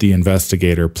you get the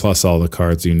investigator plus all the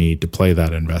cards you need to play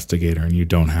that investigator, and you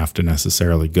don't have to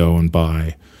necessarily go and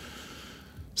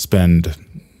spend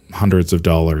hundreds of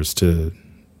dollars to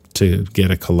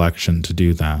get a collection to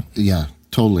do that. Yeah,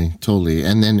 totally.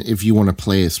 And then if you want to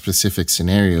play a specific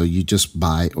scenario, you just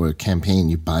buy, or a campaign,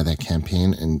 you buy that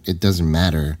campaign, and it doesn't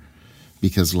matter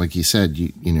because, like you said,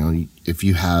 you know, if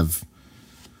you have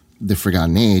the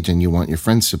Forgotten Age and you want your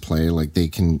friends to play, like they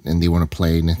can, and they want to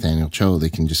play Nathaniel Cho, they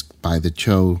can just buy the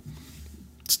Cho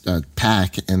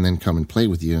pack and then come and play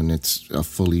with you, and it's a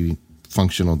fully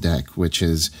functional deck, which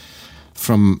is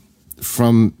from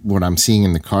what I'm seeing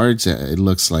in the cards, it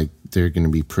looks like they're going to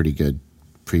be pretty good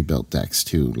pre-built decks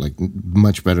too, like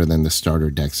much better than the starter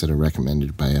decks that are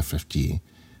recommended by FFG.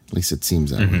 At least it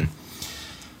seems that way.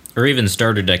 Or even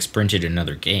starter decks printed in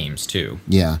other games too.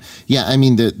 Yeah. I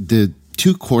mean, the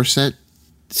 2 core set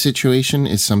situation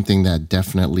is something that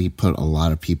definitely put a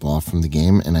lot of people off from the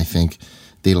game, and I think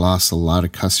they lost a lot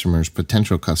of customers,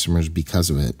 potential customers, because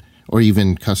of it, or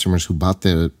even customers who bought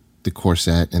the core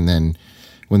set and then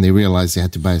when they realized they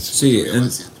had to buy. See,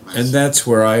 and that's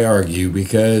where I argue,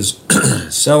 because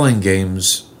selling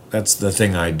games, that's the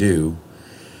thing I do.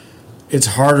 It's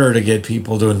harder to get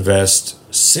people to invest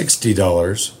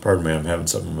 $60. Pardon me, I'm having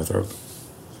something in my throat.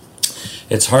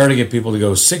 It's hard to get people to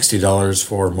go $60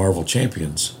 for Marvel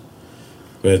Champions,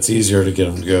 but it's easier to get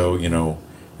them to go, you know,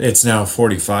 it's now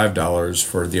 $45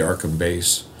 for the Arkham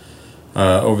base.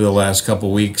 Over the last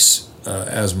couple weeks,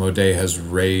 Asmodee has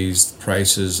raised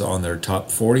prices on their top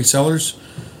 40 sellers.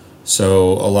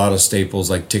 So a lot of staples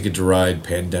like Ticket to Ride,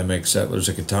 Pandemic, Settlers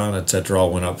of Catan, etc.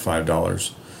 all went up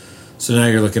 $5. So now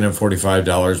you're looking at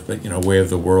 $45, but, you know, Way of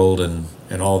the World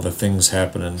and all the things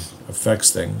happening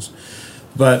affects things.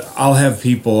 But I'll have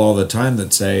people all the time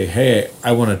that say, hey,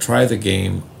 I want to try the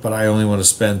game, but I only want to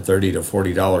spend $30 to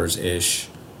 $40-ish.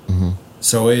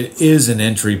 So it is an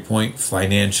entry point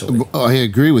financially. Oh, I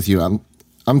agree with you.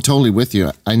 I'm totally with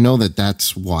you. I know that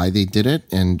that's why they did it,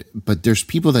 but there's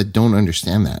people that don't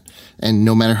understand that. And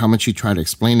no matter how much you try to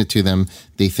explain it to them,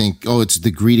 they think, oh, it's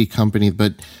the greedy company.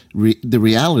 But the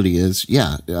reality is,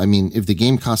 yeah, I mean, if the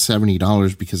game cost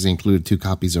 $70 because they included 2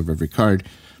 copies of every card,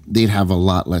 they'd have a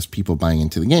lot less people buying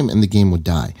into the game, and the game would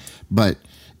die. But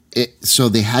so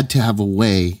they had to have a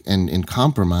way and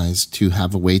compromise to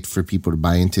have a way for people to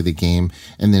buy into the game,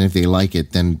 and then if they like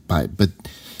it, then buy. But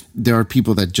there are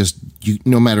people that just,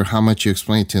 no matter how much you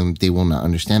explain it to them, they will not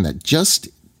understand that. Just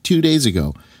 2 days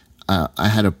ago, I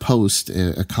had a post,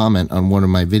 a comment on one of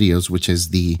my videos, which is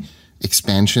the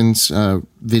expansions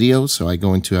video. So I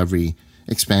go into every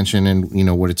expansion and, you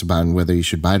know, what it's about and whether you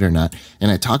should buy it or not.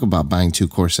 And I talk about buying 2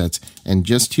 core sets. And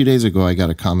just 2 days ago, I got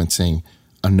a comment saying,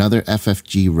 another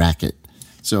FFG racket.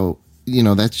 So, you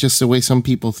know, that's just the way some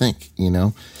people think, you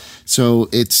know. So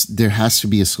there has to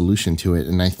be a solution to it.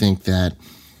 And I think that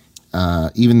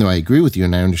even though I agree with you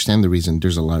and I understand the reason,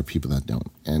 there's a lot of people that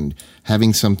don't. And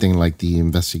having something like the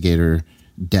Investigator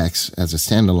decks as a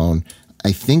standalone,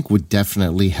 I think would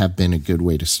definitely have been a good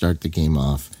way to start the game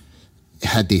off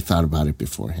had they thought about it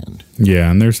beforehand. Yeah,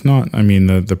 and there's not, I mean,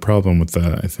 the problem with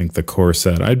I think the core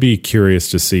set, I'd be curious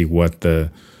to see what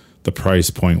the price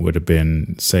point would have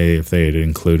been, say, if they had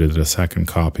included a second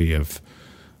copy of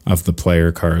the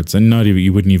player cards, and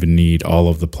you wouldn't even need all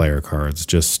of the player cards,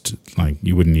 just like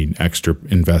you wouldn't need extra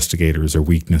investigators or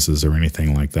weaknesses or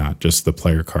anything like that, just the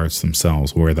player cards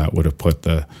themselves, where that would have put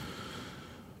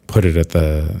it at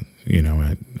the, you know,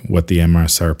 at what the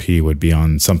MSRP would be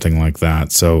on something like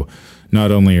that. So not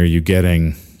only are you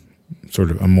getting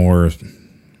sort of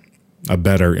a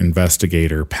better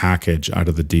investigator package out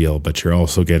of the deal, but you're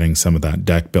also getting some of that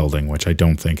deck building, which I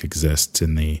don't think exists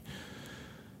in the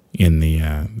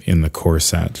core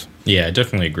set. Yeah, I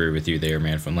definitely agree with you there,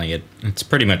 man. From like it's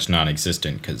pretty much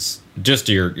non-existent, because just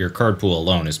your card pool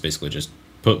alone is basically just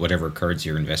put whatever cards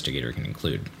your investigator can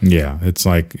include. Yeah, it's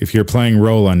like if you're playing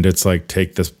Roland, it's like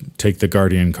take the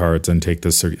Guardian cards and take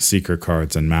the Seeker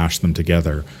cards and mash them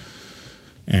together,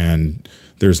 and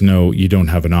you don't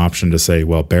have an option to say,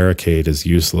 well, Barricade is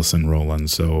useless in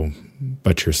Roland,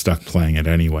 but you're stuck playing it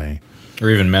anyway. Or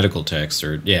even medical text,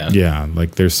 Yeah,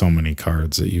 like there's so many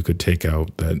cards that you could take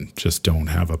out that just don't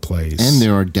have a place. And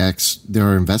there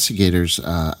are investigators.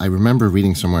 I remember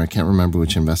reading somewhere, I can't remember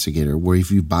which investigator, where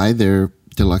if you buy their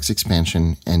deluxe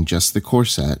expansion and just the core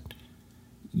set,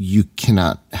 you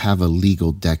cannot have a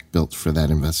legal deck built for that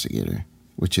investigator,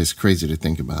 which is crazy to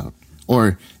think about.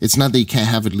 Or it's not that you can't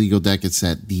have a legal deck, it's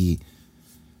that the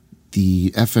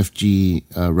FFG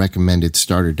recommended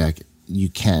starter deck, you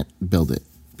can't build it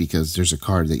because there's a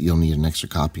card that you'll need an extra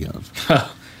copy of.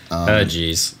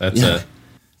 Jeez. That's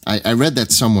I read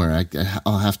that somewhere.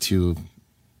 I'll have to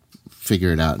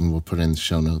figure it out and we'll put it in the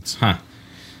show notes. Huh.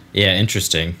 Yeah,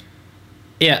 interesting.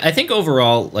 Yeah, I think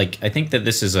overall, like, I think that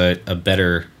this is a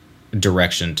better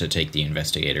direction to take the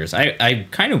investigators. I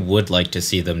kind of would like to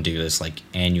see them do this, like,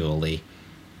 annually.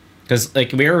 Because,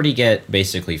 like, we already get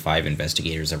basically 5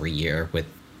 investigators every year with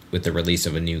the release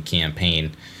of a new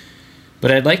campaign.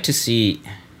 But I'd like to see...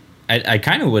 I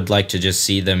kind of would like to just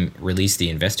see them release the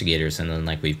investigators and then,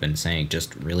 like we've been saying,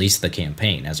 just release the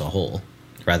campaign as a whole.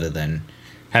 Rather than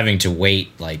having to wait,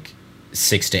 like,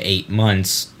 6 to 8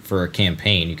 months for a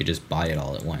campaign. You could just buy it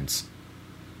all at once.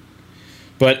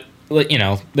 But, you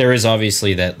know, there is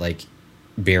obviously that, like,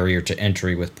 barrier to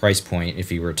entry with price point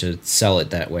if you were to sell it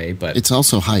that way. But it's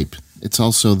also hype. It's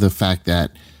also the fact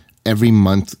that every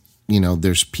month, you know,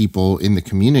 there's people in the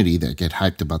community that get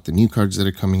hyped about the new cards that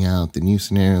are coming out, the new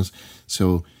scenarios.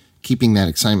 So keeping that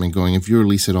excitement going, if you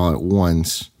release it all at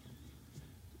once,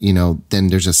 you know, then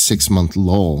there's a 6-month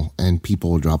lull and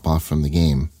people will drop off from the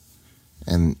game.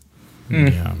 And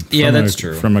yeah, that's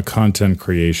true. From a content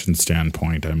creation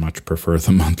standpoint, I much prefer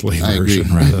the monthly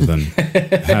version rather than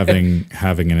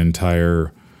having an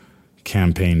entire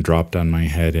campaign dropped on my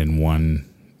head in one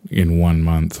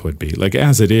month would be. Like,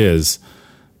 as it is,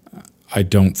 I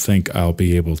don't think I'll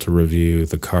be able to review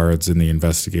the cards in the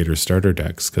Investigator starter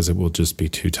decks because it will just be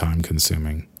too time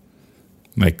consuming.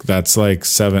 Like, that's like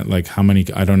 7, like how many,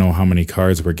 I don't know how many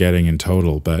cards we're getting in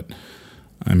total, but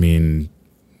I mean,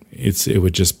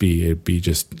 it'd be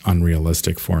just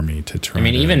unrealistic for me to try. I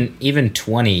mean, even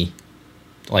 20,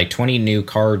 like 20 new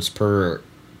cards per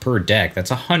deck,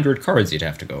 that's 100 cards you'd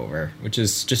have to go over, which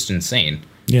is just insane.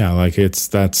 Yeah, like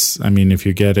I mean, if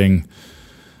you're getting,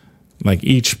 like,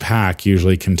 each pack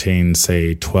usually contains,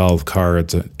 say, 12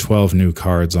 new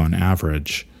cards on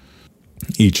average,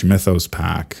 each Mythos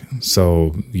pack.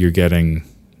 So you're getting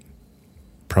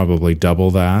probably double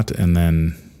that and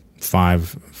then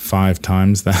five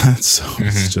times that. So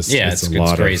it's just,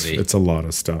 crazy. It's a lot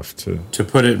of stuff To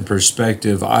put it in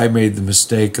perspective, I made the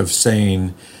mistake of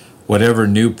saying whatever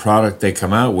new product they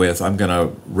come out with, I'm going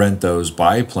to rent those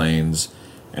biplanes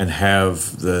and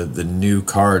have the new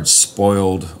cards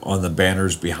spoiled on the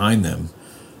banners behind them.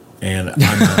 And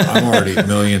I'm already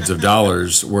millions of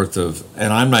dollars worth of,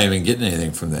 and I'm not even getting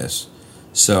anything from this.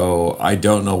 So I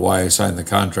don't know why I signed the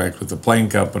contract with the plane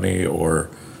company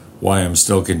or why I'm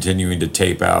still continuing to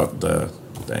tape out the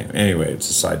thing. Anyway, it's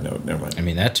a side note. Never mind. I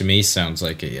mean, that to me sounds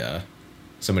like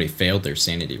somebody failed their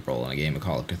sanity roll on a game of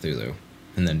Call of Cthulhu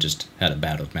and then just had a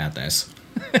bout of madness.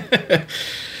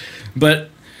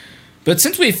 But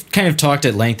since we've kind of talked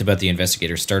at length about the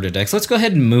Investigator starter decks, let's go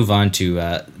ahead and move on to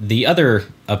the other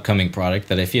upcoming product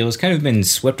that I feel has kind of been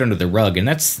swept under the rug, and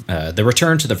that's the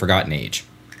Return to the Forgotten Age.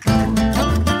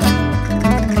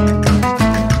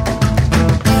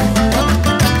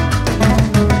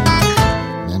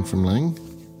 Man from Lang,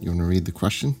 you want to read the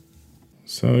question?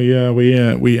 So yeah,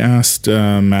 we asked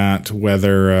Matt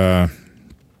whether,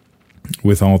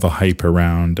 with all the hype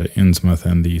around Innsmouth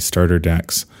and the starter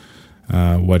decks,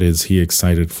 what is he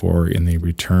excited for in the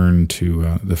Return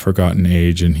to the Forgotten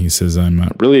Age? And he says,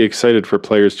 I'm really excited for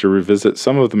players to revisit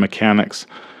some of the mechanics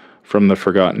from the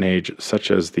Forgotten Age, such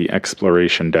as the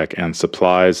Exploration deck and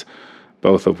Supplies,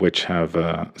 both of which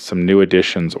have some new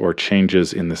additions or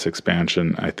changes in this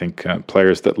expansion. I think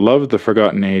players that loved the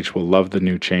Forgotten Age will love the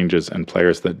new changes, and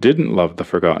players that didn't love the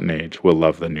Forgotten Age will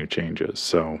love the new changes.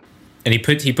 So, and he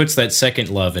puts that second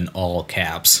love in all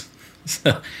caps.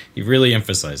 So he really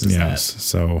emphasizes that.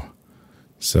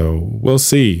 So we'll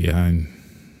see.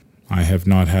 I have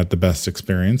not had the best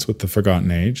experience with the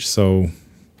Forgotten Age, so...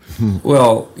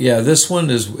 Well, yeah, this one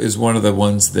is one of the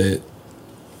ones that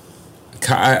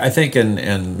I think,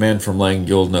 and Man from Lang,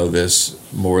 you'll know this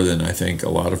more than I think a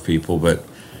lot of people, but,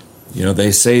 you know,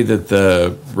 they say that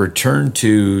the Return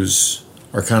Twos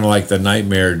are kind of like the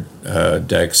Nightmare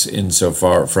decks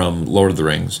insofar from Lord of the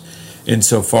Rings.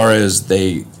 Insofar as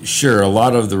a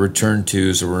lot of the Return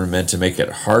Twos were meant to make it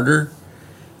harder,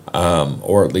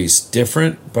 or at least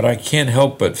different, but I can't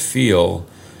help but feel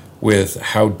with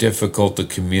how difficult the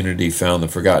community found the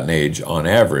Forgotten Age on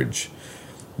average,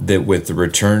 that with the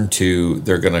Return to,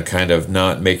 they're going to kind of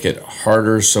not make it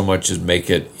harder so much as make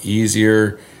it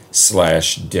easier /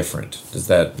 different. Does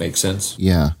that make sense?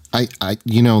 Yeah. I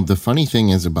the funny thing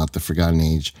is about the Forgotten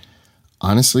Age,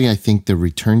 honestly, I think the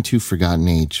Return to Forgotten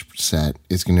Age set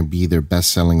is going to be their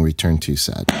best-selling Return to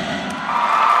set.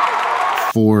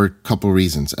 For a couple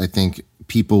reasons. I think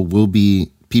people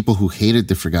who hated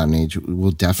the Forgotten Age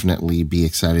will definitely be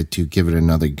excited to give it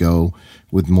another go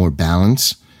with more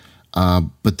balance.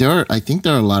 But I think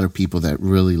there are a lot of people that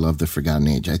really love the Forgotten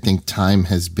Age. I think time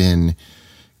has been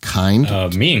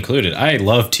kind. Me included. I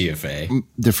love TFA.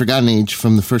 The Forgotten Age,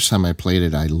 from the first time I played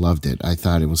it, I loved it. I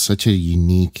thought it was such a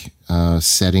unique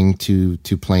setting to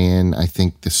play in. I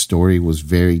think the story was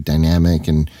very dynamic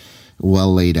and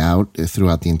well laid out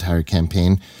throughout the entire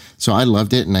campaign. So I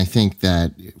loved it, and I think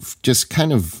that just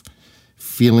kind of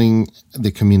feeling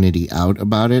the community out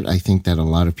about it, I think that a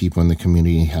lot of people in the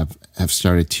community have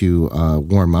started to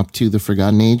warm up to the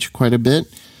Forgotten Age quite a bit.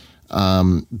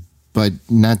 But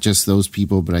not just those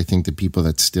people, but I think the people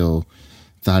that still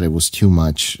thought it was too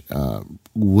much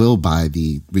will buy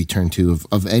the Return to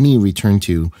of any Return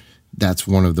to. That's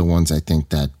one of the ones I think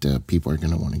that people are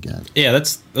going to want to get. Yeah,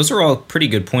 those are all pretty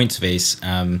good points, Vase.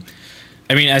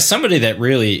 I mean, as somebody that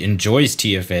really enjoys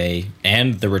TFA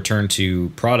and the Return to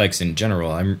products in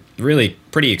general, I'm really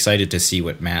pretty excited to see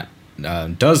what Matt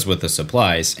does with the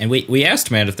supplies. And we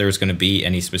asked Matt if there was going to be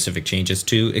any specific changes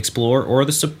to Explore or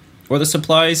the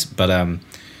supplies, but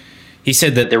he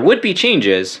said that there would be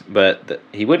changes, but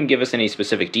he wouldn't give us any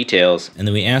specific details. And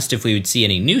then we asked if we would see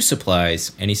any new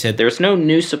supplies, and he said there's no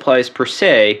new supplies per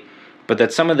se, but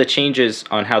that some of the changes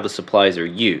on how the supplies are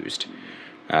used.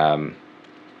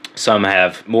 Some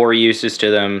have more uses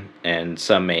to them, and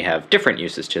some may have different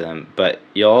uses to them. But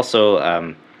you'll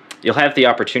also you'll have the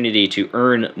opportunity to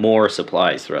earn more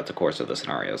supplies throughout the course of the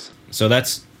scenarios. So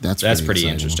that's pretty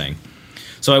interesting.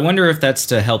 So I wonder if that's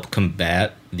to help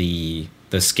combat the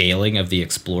scaling of the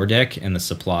Explore deck and the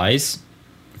supplies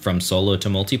from solo to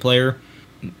multiplayer.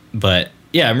 But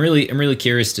yeah, I'm really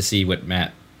curious to see what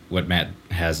Matt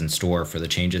has in store for the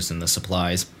changes in the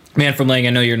supplies. Man from Lang,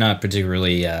 I know you're not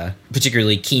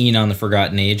particularly keen on the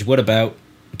Forgotten Age. What about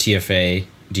TFA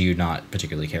do you not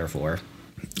particularly care for?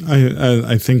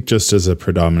 I think just as a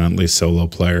predominantly solo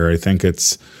player, I think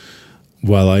it's,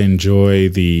 while I enjoy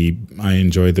the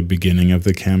beginning of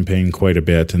the campaign quite a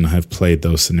bit, and I've played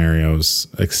those scenarios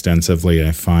extensively,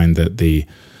 I find that the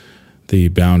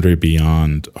Boundary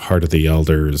Beyond Heart of the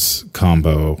Elders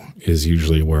combo is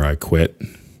usually where I quit.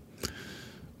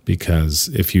 Because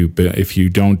if you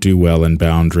don't do well in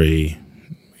Boundary,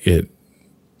 it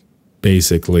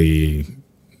basically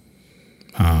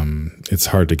it's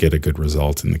hard to get a good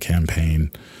result in the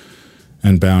campaign.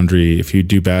 And Boundary, if you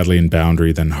do badly in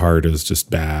Boundary, then Heart is just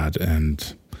bad.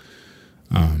 And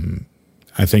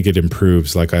I think it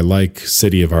improves. Like, I like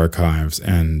City of Archives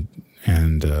and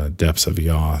Depths of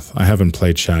Yoth. I haven't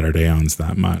played Shattered Aeons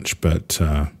that much, but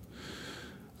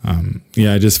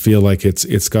I just feel like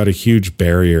it's got a huge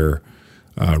barrier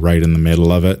right in the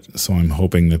middle of it. So I'm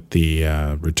hoping that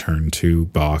the Return to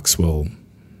box will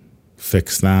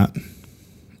fix that,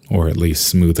 or at least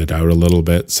smooth it out a little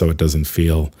bit so it doesn't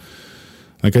feel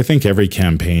like, I think every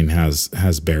campaign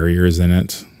has barriers in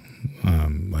it.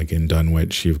 Like in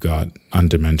Dunwich, you've got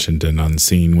Undimensioned and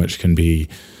Unseen, which can be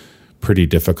pretty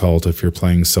difficult if you're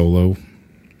playing solo.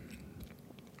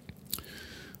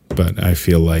 But I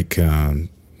feel like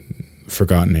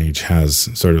Forgotten Age has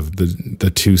sort of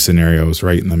the two scenarios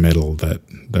right in the middle that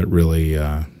really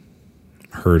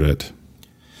hurt it.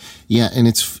 Yeah, and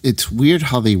it's weird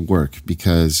how they work,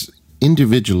 because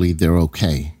individually they're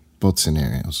okay, both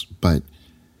scenarios, but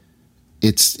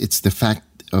it's the fact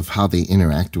of how they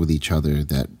interact with each other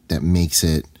that makes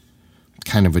it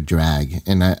kind of a drag.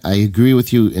 And I agree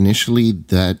with you, initially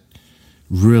that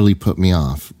really put me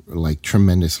off, like,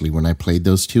 tremendously when I played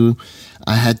those two.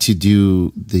 I had to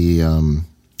do the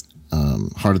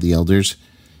Heart of the Elders.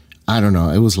 I don't know,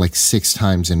 it was like 6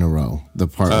 times in a row. The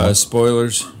part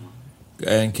spoilers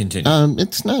and continue.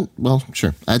 It's not, well,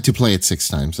 sure. I had to play it 6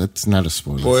 times. That's not a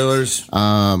spoiler. Spoilers.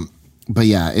 But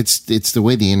yeah, it's the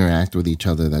way they interact with each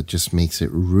other that just makes it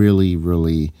really,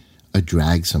 really a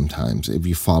drag sometimes if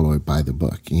you follow it by the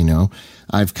book, you know?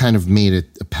 I've kind of made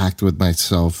a pact with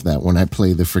myself that when I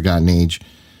play the Forgotten Age,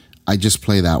 I just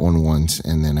play that one once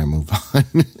and then I move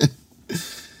on.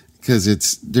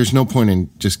 Because there's no point in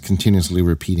just continuously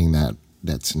repeating that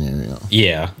scenario.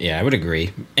 Yeah, I would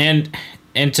agree. And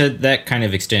to that kind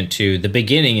of extent too, the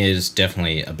beginning is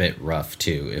definitely a bit rough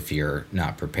too if you're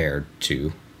not prepared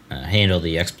to handle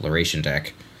the exploration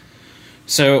deck.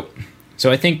 So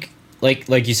I think, like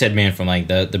you said, man, from like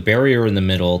the barrier in the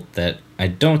middle that I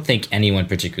don't think anyone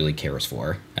particularly cares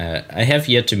for. I have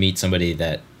yet to meet somebody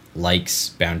that likes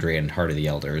Boundary and Heart of the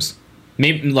Elders.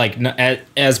 Maybe like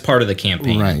as part of the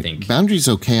campaign, right. I think. Boundary's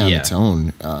okay on its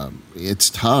own. It's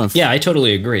tough. Yeah, I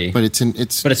totally agree. But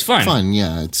it's fun. Fun,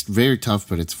 yeah. It's very tough,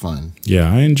 but it's fun.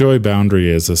 Yeah, I enjoy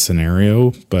Boundary as a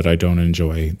scenario, but I don't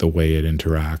enjoy the way it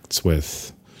interacts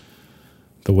with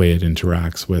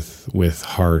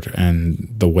Heart,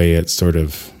 and the way it sort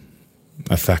of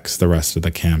affects the rest of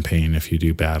the campaign if you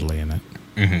do badly in it.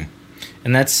 Mm-hmm.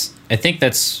 And I think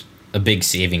that's a big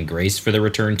saving grace for the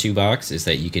return 2 box is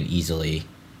that you can easily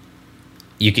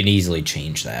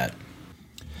change that.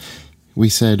 We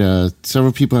said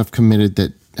several people have commented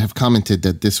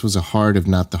that this was a hard, if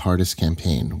not the hardest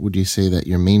campaign. Would you say that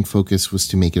your main focus was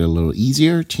to make it a little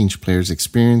easier, change players'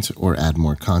 experience, or add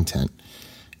more content?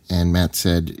 And Matt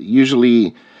said,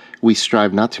 usually we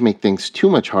strive not to make things too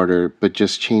much harder, but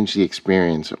just change the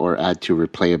experience or add to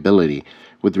replayability.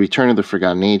 With Return of the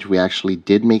Forgotten Age, we actually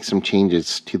did make some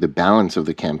changes to the balance of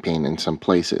the campaign in some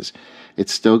places.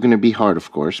 It's still going to be hard,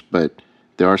 of course, but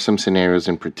there are some scenarios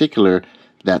in particular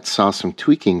that saw some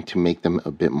tweaking to make them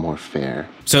a bit more fair.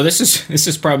 So this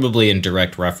is probably in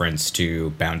direct reference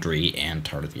to Boundary and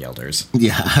Heart of the Elders.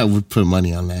 Yeah, I would put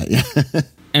money on that, yeah.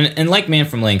 And like Man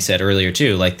from Lang said earlier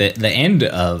too, like the end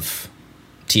of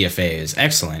TFA is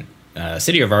excellent.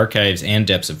 City of Archives and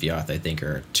Depths of Yoth, I think,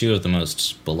 are two of the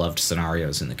most beloved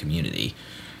scenarios in the community.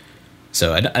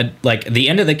 So I like the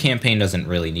end of the campaign doesn't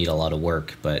really need a lot of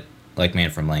work, but like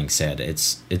Man from Lang said,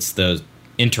 it's the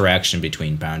interaction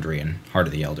between Boundary and Heart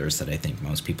of the Elders that I think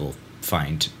most people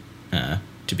find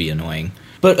to be annoying.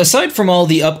 But aside from all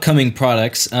the upcoming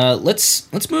products,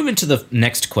 let's move into the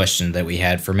next question that we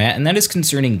had for Matt, and that is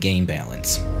concerning game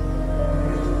balance.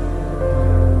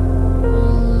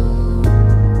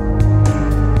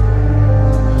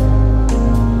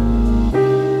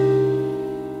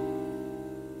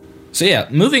 So yeah,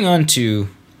 moving on to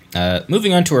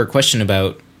our question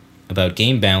about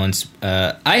game balance.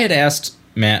 I had asked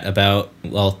Matt about,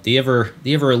 well, the ever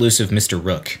elusive Mr.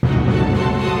 Rook.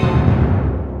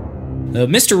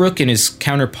 Mr. Rook and his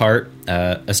counterpart,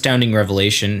 Astounding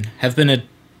Revelation, have been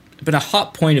a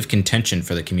hot point of contention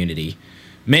for the community.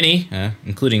 Many,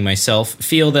 including myself,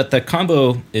 feel that the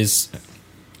combo is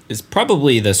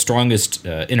probably the strongest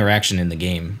interaction in the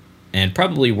game, and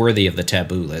probably worthy of the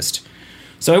taboo list.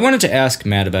 So I wanted to ask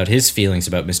Matt about his feelings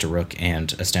about Mr. Rook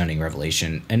and Astounding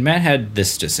Revelation, and Matt had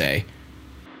this to say.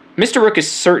 Mr. Rook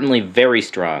is certainly very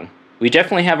strong. We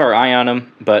definitely have our eye on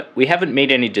him, but we haven't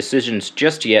made any decisions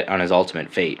just yet on his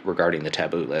ultimate fate regarding the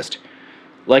taboo list.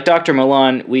 Like Dr.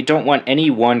 Milan, we don't want any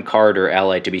one card or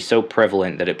ally to be so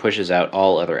prevalent that it pushes out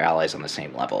all other allies on the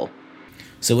same level.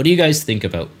 So what do you guys think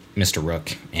about Mr.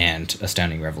 Rook and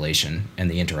Astounding Revelation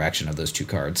and the interaction of those two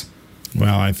cards?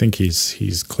 Well, I think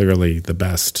he's clearly the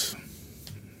best,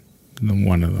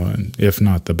 one of the, if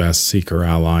not the best seeker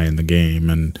ally in the game.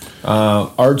 And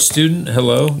Art Student,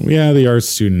 hello? Yeah, the Art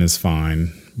Student is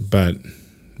fine, but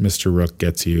Mr. Rook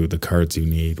gets you the cards you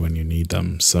need when you need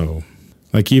them. So,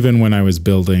 like, even when I was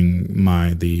building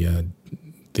the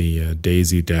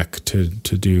Daisy deck to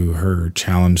do her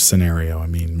challenge scenario, I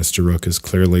mean, Mr. Rook is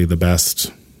clearly the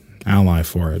best ally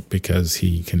for it because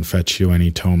he can fetch you any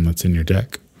tome that's in your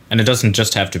deck. And it doesn't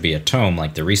just have to be a tome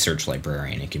like the Research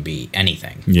Librarian. It can be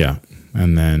anything. Yeah,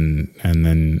 and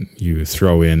then you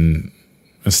throw in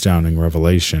Astounding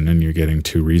Revelation, and you're getting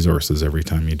 2 resources every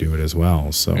time you do it as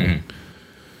well. So,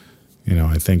 you know,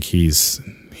 I think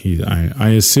I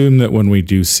assume that when we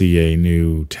do see a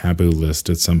new taboo list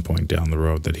at some point down the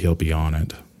road, that he'll be on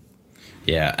it.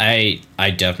 Yeah,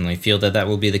 I definitely feel that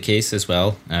will be the case as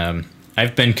well.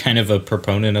 I've been kind of a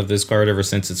proponent of this card ever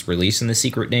since its release in the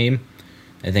secret name.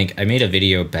 I think I made a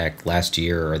video back last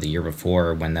year or the year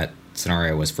before when that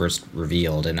scenario was first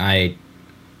revealed, and I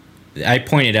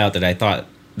pointed out that I thought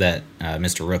that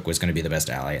Mr. Rook was going to be the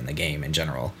best ally in the game in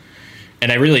general.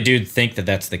 And I really do think that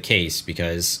that's the case,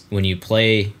 because when you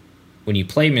play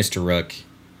Mr. Rook,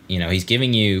 you know, he's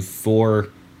giving you 4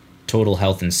 total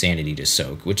health and sanity to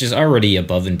soak, which is already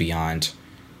above and beyond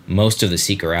most of the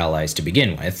Seeker allies to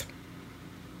begin with.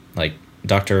 Like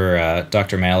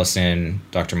Dr. Malison,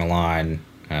 Dr. Milan,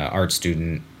 Art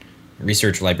Student,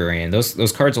 Research Librarian,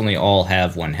 those cards only all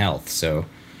have 1 health. So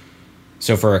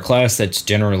for a class that's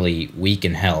generally weak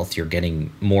in health, you're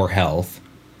getting more health.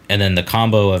 And then the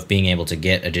combo of being able to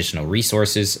get additional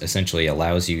resources essentially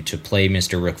allows you to play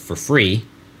Mr. Rook for free.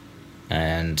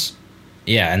 And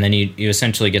yeah, and then you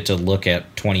essentially get to look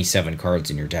at 27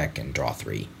 cards in your deck and draw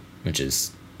 3, which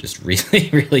is just really,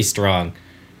 really strong.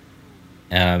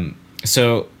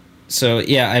 So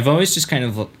yeah, I've always just kind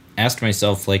of asked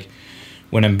myself, like,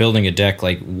 when I'm building a deck,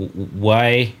 like,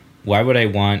 why would I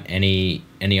want any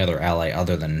other ally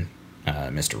other than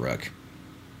Mr. Rook?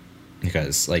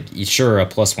 Because, like, sure, a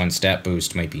 +1 stat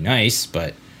boost might be nice,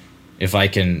 but if I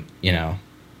can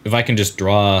just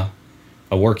draw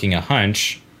a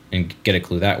hunch and get a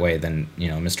clue that way, then, you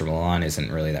know, Mr. Milan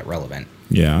isn't really that relevant.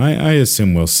 Yeah, I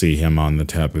assume we'll see him on the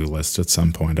taboo list at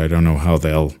some point. I don't know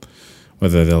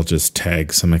whether they'll just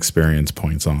tag some experience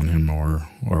points on him or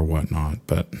whatnot,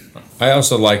 but I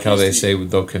also like how they say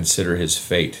they'll consider his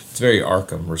fate. It's very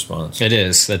Arkham response. It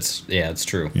is. It's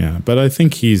true. Yeah, but I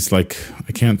think he's like,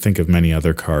 I can't think of many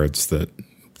other cards that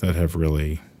have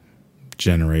really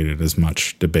generated as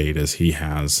much debate as he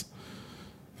has.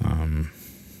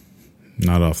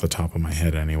 Not off the top of my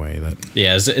head, anyway.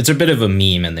 Yeah, it's a bit of a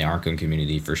meme in the Arkham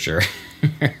community for sure.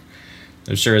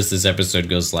 I'm sure as this episode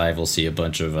goes live, we'll see a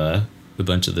bunch of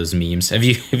those memes. Have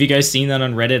you guys seen that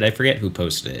on Reddit? I forget who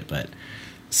posted it, but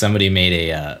somebody made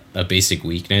a basic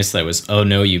weakness that was, oh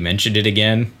no, you mentioned it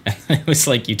again. It was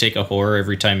like you take a horror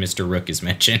every time Mr. Rook is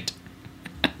mentioned.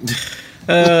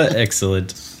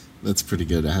 Excellent. That's pretty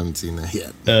good. I haven't seen that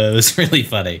yet. It was really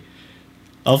funny.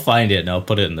 I'll find it and I'll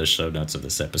put it in the show notes of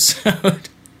this episode.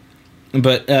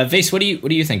 But Vase, what do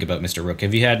you think about Mr. Rook?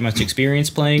 Have you had much experience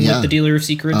playing with the Dealer of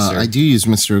Secrets? I do use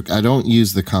Mr. Rook. I don't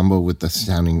use the combo with the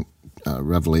Astounding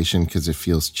Revelation because it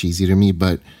feels cheesy to me,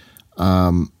 but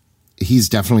he's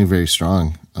definitely very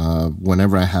strong.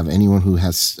 Whenever I have anyone who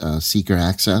has Seeker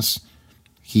access,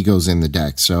 he goes in the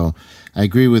deck. So I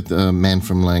agree with Man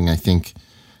from Lang. I think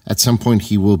at some point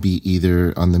he will be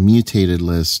either on the mutated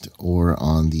list or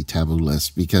on the taboo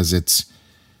list because it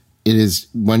is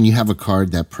when you have a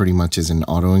card that pretty much is an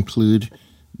auto include,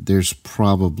 there's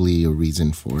probably a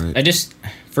reason for it.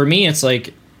 For me, it's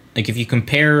like if you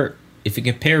compare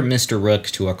Mr. Rook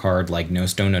to a card like No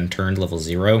Stone Unturned level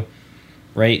 0,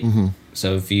 right? Mm-hmm.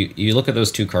 So if you look at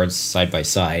those two cards side by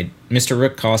side, Mr.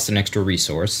 Rook costs an extra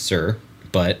resource, sir,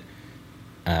 but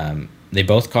they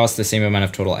both cost the same amount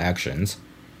of total actions.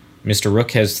 Mr.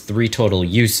 Rook has 3 total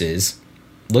uses,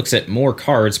 looks at more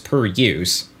cards per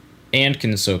use, and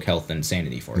can soak health and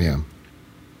sanity for you. Yeah.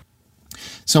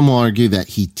 Some will argue that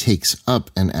he takes up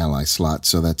an ally slot,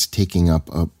 so that's taking up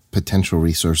a potential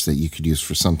resource that you could use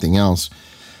for something else.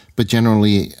 But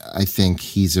generally, I think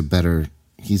he's a better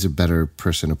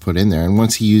person to put in there. And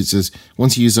once he uses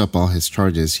up all his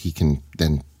charges, he can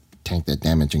then tank that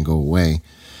damage and go away.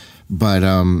 But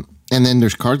and then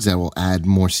there's cards that will add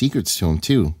more secrets to him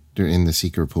too. They're in the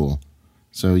secret pool.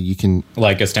 So you can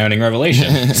like Astounding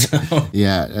Revelation. So.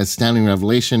 Yeah, Astounding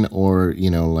Revelation, or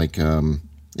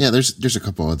there's a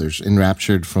couple others.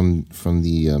 Enraptured from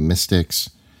the Mystics.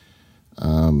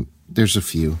 There's a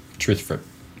few. Truth from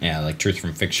Fiction. Truth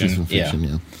from Fiction,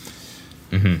 yeah.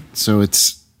 Mm-hmm. So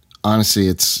it's honestly,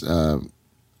 it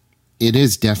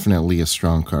is definitely a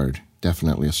strong card.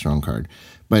 Definitely a strong card.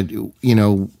 But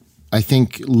I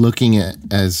think looking at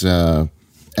as an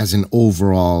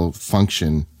overall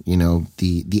function,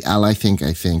 the ally thing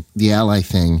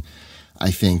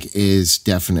I think is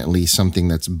definitely something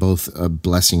that's both a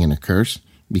blessing and a curse,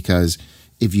 because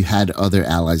if you had other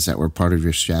allies that were part of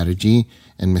your strategy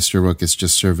and Mr. Rook is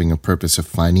just serving a purpose of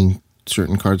finding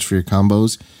certain cards for your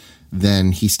combos,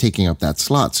 then he's taking up that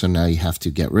slot. So now you have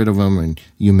to get rid of him and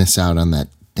you miss out on that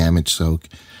damage soak.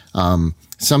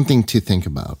 Something to think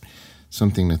about.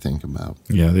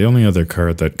 Yeah, the only other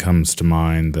card that comes to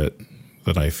mind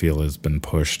that I feel has been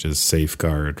pushed is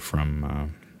Safeguard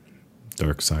from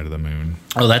Dark Side of the Moon.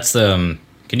 Oh, that's the...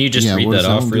 can you just read that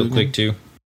off real quick, too?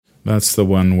 That's the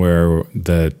one where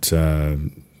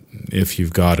if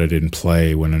you've got it in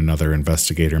play when another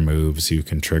investigator moves, you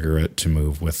can trigger it to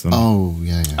move with them. Oh,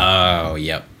 yeah. Oh,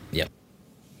 yep.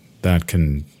 That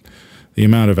can... The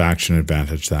amount of action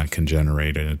advantage that can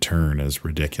generate in a turn is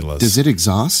ridiculous. Does it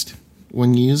exhaust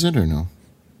when you use it or no?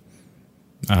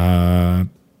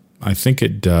 I think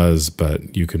it does,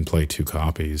 but you can play 2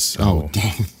 copies. So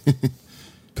dang.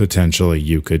 Potentially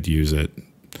you could use it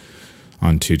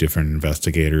on 2 different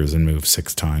investigators and move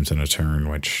 6 times in a turn,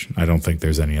 which I don't think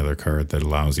there's any other card that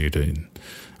allows you to.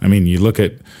 I mean, you look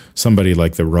at somebody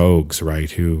like the Rogues, right,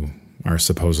 who are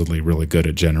supposedly really good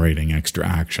at generating extra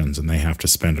actions, and they have to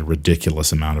spend a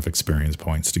ridiculous amount of experience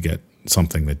points to get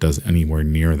something that does anywhere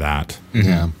near that. Mm-hmm.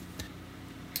 Yeah.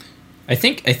 I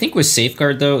think with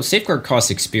Safeguard, though, Safeguard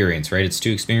costs experience, right? It's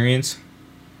 2 experience.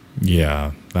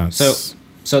 Yeah, that's...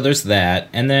 So there's that,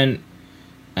 and then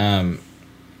I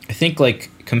think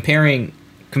comparing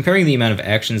the amount of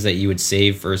actions that you would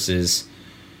save versus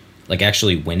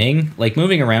actually winning,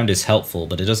 moving around is helpful,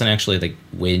 but it doesn't actually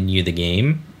win you the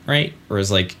game, right? Whereas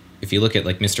if you look at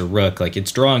Mr. Rook,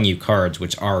 it's drawing you cards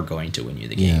which are going to win you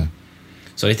the game. Yeah.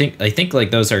 So I think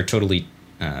those are totally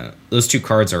those 2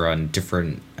 cards are on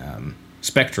different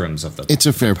spectrums of the. It's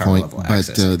a fair point, but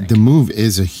the move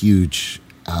is a huge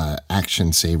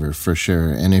action saver for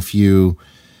sure. And if you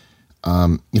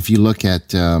look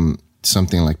at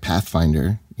something like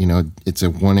Pathfinder, it's a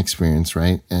 1 experience,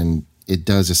 right? And it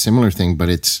does a similar thing, but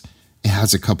it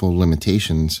has a couple of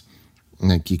limitations.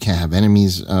 You can't have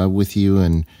enemies with you,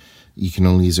 and you can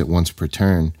only use it once per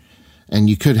turn. And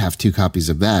you could have 2 copies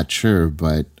of that, sure,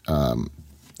 but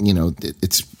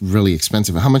it's really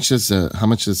expensive. How much does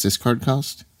this card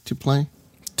cost to play?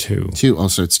 2. 2. Oh,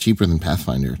 so it's cheaper than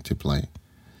Pathfinder to play.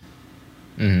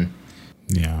 Mm-hmm.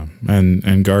 Yeah,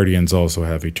 and Guardians also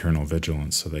have Eternal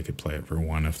Vigilance, so they could play it for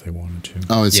 1 if they wanted to.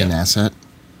 Oh, it's an asset?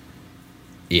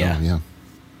 Yeah. Oh, yeah.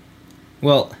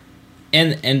 Well,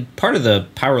 and part of the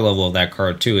power level of that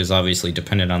card, too, is obviously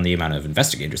dependent on the amount of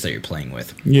investigators that you're playing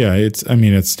with. Yeah, it's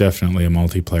definitely a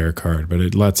multiplayer card, but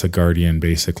it lets a Guardian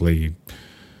basically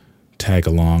tag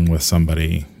along with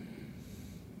somebody.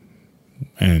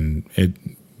 And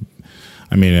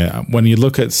when you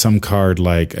look at some card,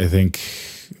 like, I think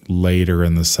later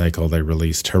in the cycle they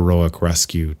released Heroic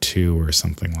Rescue 2 or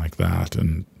something like that,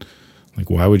 and like,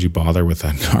 why would you bother with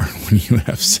that card when you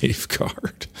have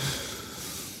Safeguard?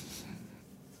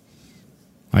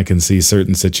 I can see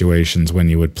certain situations when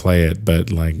you would play it,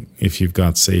 but like, if you've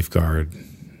got Safeguard,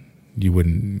 you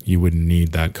wouldn't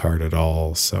need that card at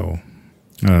all. So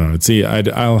I don't know. See,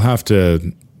 I'll have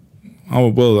to. Oh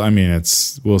well,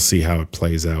 we'll see how it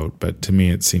plays out. But to me,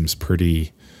 it seems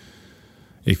pretty.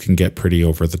 It can get pretty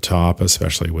over the top,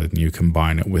 especially when you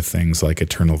combine it with things like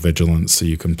Eternal Vigilance, so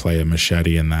you can play a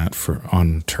machete in that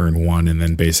on turn 1, and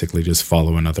then basically just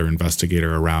follow another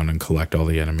investigator around and collect all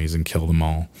the enemies and kill them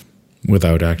all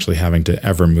without actually having to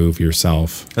ever move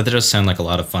yourself. That does sound like a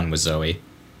lot of fun with Zoe.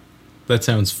 That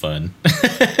sounds fun.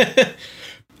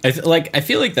 I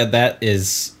feel like that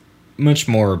is much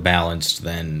more balanced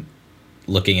than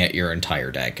looking at your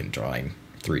entire deck and drawing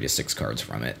 3 to 6 cards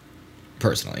from it,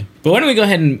 personally. But why don't we go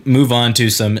ahead and move on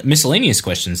to some miscellaneous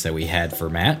questions that we had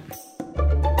for Matt.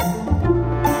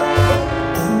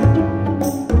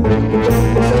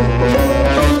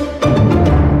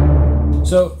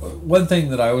 So one thing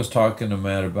that I was talking to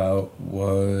Matt about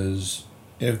was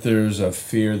if there's a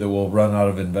fear that we'll run out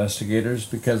of investigators,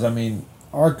 because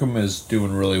Arkham is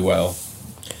doing really well.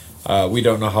 We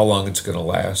don't know how long it's going to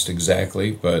last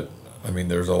exactly, but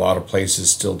there's a lot of places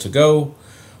still to go,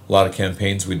 a lot of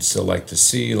campaigns we'd still like to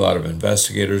see, a lot of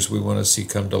investigators we want to see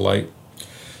come to light.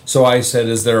 So I said,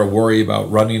 is there a worry about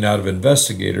running out of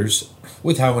investigators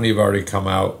with how many have already come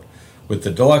out with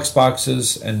the deluxe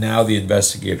boxes and now the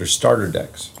investigator starter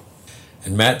decks?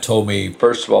 And Matt told me,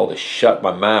 first of all, to shut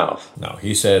my mouth. No,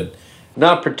 he said,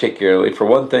 not particularly. For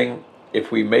one thing,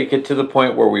 if we make it to the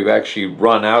point where we've actually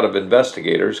run out of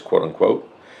investigators, quote unquote,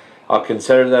 I'll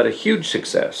consider that a huge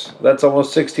success. That's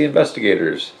almost 60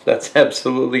 investigators. That's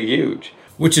absolutely huge,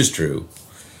 which is true.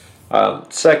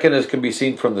 Second, as can be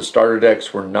seen from the starter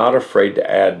decks, we're not afraid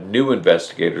to add new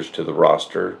investigators to the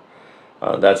roster.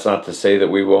 That's not to say that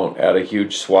we won't add a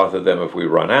huge swath of them if we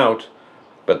run out,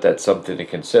 but that's something to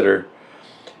consider.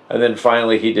 And then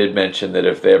finally, he did mention that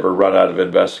if they ever run out of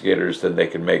investigators, then they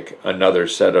can make another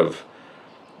set of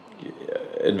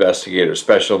investigators,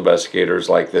 special investigators,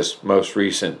 like this most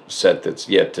recent set that's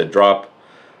yet to drop.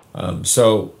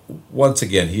 So once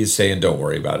again, he's saying don't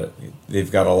worry about it.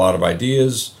 They've got a lot of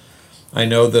ideas. I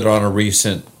know that on a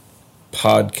recent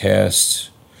podcast,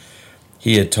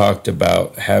 he had talked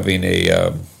about having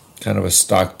a kind of a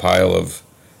stockpile of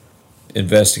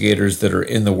investigators that are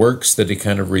in the works that he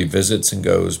kind of revisits and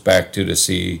goes back to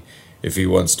see if he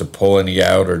wants to pull any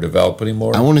out or develop any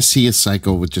more. I want to see a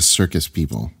cycle with just circus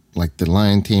people, like the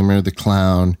lion tamer, the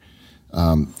clown,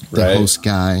 the host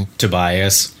guy,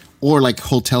 Tobias, or like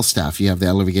hotel staff. You have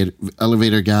the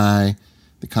elevator guy,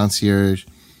 the concierge.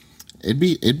 It'd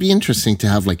be interesting to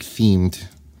have like themed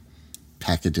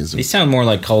packages. They sound more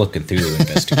like Call of Cthulhu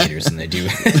investigators than they do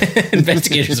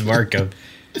investigators of Arkham.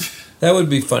 That would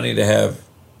be funny to have,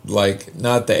 like,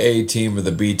 not the A team or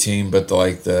the B team, but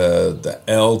the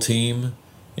L team.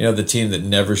 You know, the team that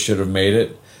never should have made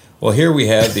it. Well, here we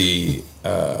have the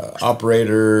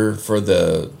operator for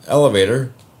the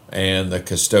elevator and the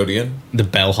custodian. The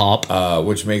bellhop.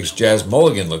 Which makes Jazz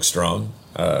Mulligan look strong.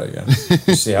 Yeah.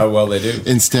 See how well they do.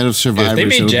 Instead of survivors. If they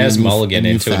made Jazz Mulligan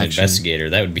into an investigator,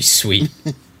 that would be sweet.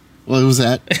 What was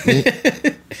that?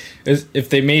 If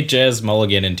they made Jazz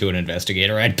Mulligan into an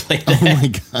investigator, I'd play that. Oh my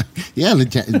god! Yeah,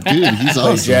 dude, he's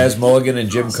awesome. Jazz Mulligan and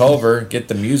Jim Culver get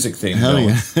the music theme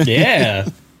going. Yeah,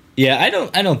 yeah. I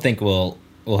don't think we'll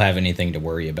have anything to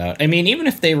worry about. I mean, even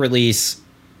if they release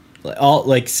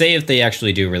say if they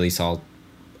actually do release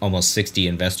almost 60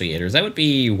 investigators, that would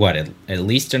be what at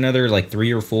least another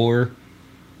 3 or 4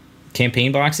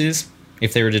 campaign boxes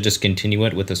if they were to just continue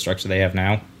it with the structure they have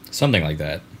now, something like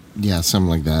that. Yeah, something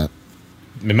like that.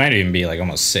 It might even be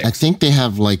almost 6. I think they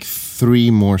have 3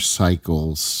 more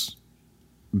cycles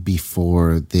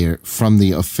before they're from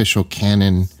the official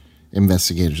canon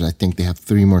investigators. I think they have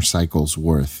 3 more cycles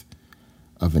worth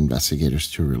of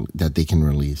investigators that they can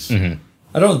release. Mm-hmm.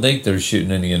 I don't think they're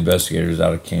shooting any investigators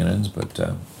out of cannons, but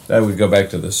that would go back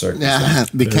to the circus.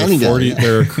 The cannon guy.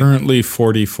 There are currently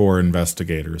 44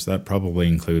 investigators. That probably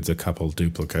includes a couple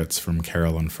duplicates from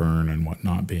Carol and Fern and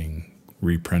whatnot being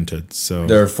reprinted. So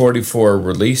there are 44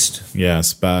 released.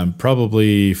 Yes, but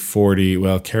probably 40.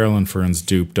 Well, Carol and Fern's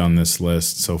duped on this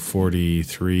list, so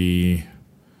 43.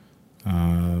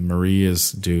 Marie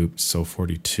is duped, so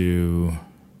 42.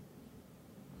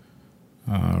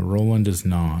 Roland is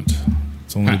not.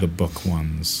 It's only the book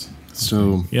ones.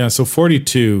 So yeah, so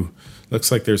 42.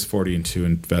 Looks like there's 42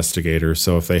 investigators.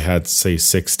 So if they had, say,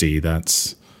 60,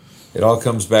 that's... It all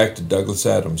comes back to Douglas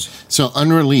Adams. So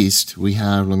unreleased, we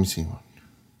have, let me see.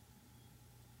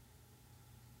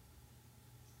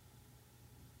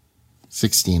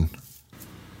 16.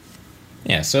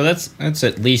 Yeah, so that's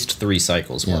at least 3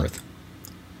 cycles worth.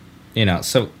 You know,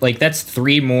 so like that's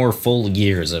 3 more full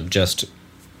years of just,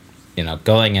 you know,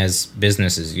 going as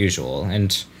business as usual.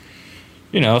 And,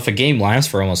 you know, if a game lasts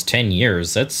for almost 10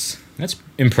 years, that's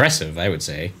impressive, I would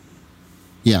say.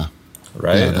 Yeah.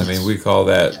 Right? Yeah, I mean, we call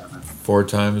that 4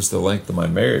 times the length of my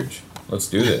marriage. Let's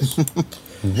do this.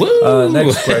 Woo!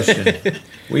 Next question.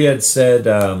 We had said,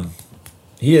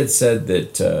 he had said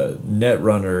that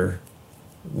Netrunner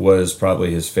was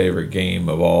probably his favorite game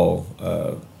of all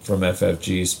from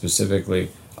FFG specifically.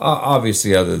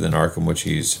 Obviously, other than Arkham, which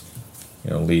he's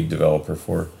lead developer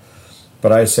for.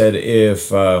 But I said if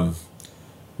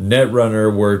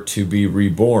Netrunner were to be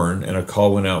reborn and a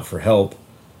call went out for help,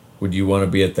 would you want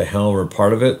to be at the helm or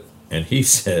part of it? And he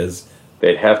says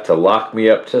they'd have to lock me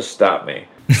up to stop me.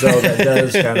 So that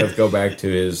does kind of go back to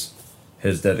his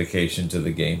dedication to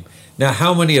the game. Now,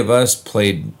 how many of us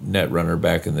played Netrunner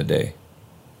back in the day?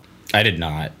 I did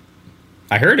not.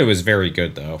 I heard it was very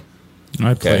good, though.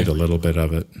 I played a little bit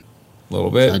of it. A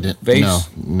little bit? I did. Vase? No,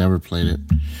 never played it.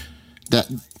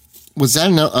 Was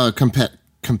that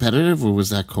competitive or was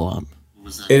that co-op?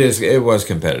 It was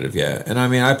competitive, yeah. And I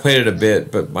mean, I played it a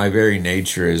bit, but my very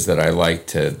nature is that I like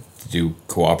to do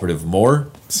cooperative more.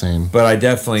 Same. But I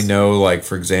definitely know, like,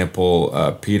 for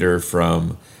example, Peter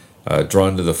from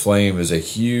Drawn to the Flame is a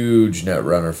huge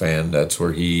Netrunner fan. That's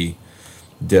where he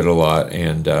did a lot.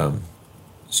 And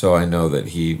so I know that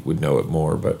he would know it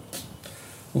more. But,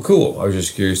 well, cool. I was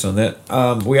just curious on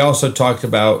that. We also talked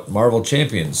about Marvel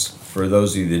Champions. For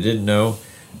those of you that didn't know,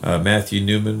 Matthew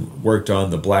Newman worked on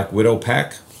the Black Widow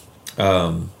pack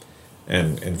and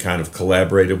kind of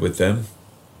collaborated with them.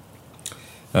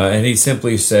 And he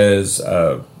simply says,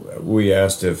 we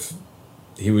asked if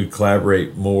he would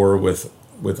collaborate more with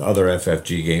other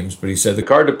FFG games, but he said the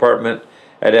card department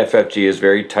at FFG is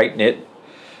very tight-knit.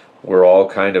 We're all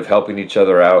kind of helping each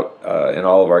other out in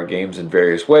all of our games in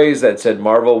various ways. That said,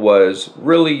 Marvel was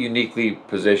really uniquely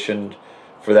positioned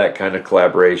for that kind of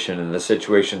collaboration, and the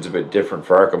situation's a bit different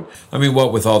for Arkham. I mean,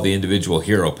 what with all the individual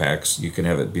hero packs, you can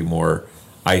have it be more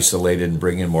isolated and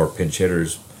bring in more pinch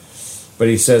hitters. But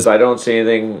he says, I don't see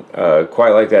anything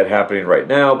quite like that happening right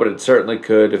now, but it certainly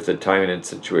could if the timing and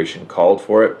situation called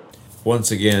for it. Once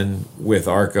again, with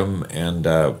Arkham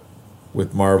and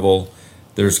with Marvel,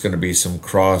 there's going to be some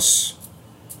cross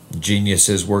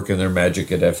geniuses working their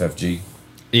magic at FFG.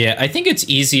 Yeah, I think it's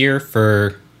easier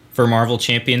for Marvel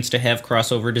Champions to have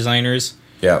crossover designers.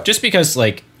 Yeah. Just because,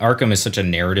 like, Arkham is such a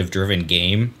narrative-driven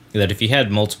game that if you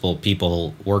had multiple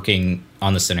people working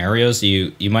on the scenarios,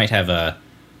 you might have a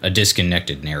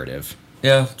disconnected narrative.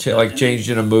 Yeah, like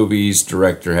changing a movie's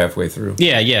director halfway through.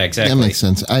 Yeah, exactly. That makes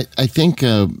sense. I think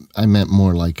I meant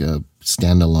more like a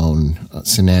standalone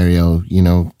scenario,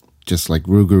 just like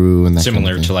Rougarou and that Similar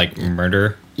kind of thing. to, like,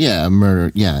 Murder. Yeah,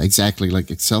 Murder. Yeah, exactly. Like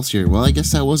Excelsior. Well, I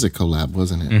guess that was a collab,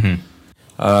 wasn't it?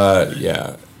 Mm-hmm.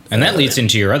 Yeah. And that leads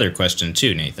into your other question,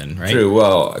 too, Nathan, right? True.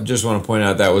 Well, I just want to point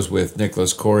out that was with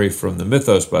Nicholas Corey from the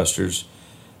Mythos Busters.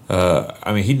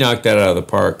 I mean, he knocked that out of the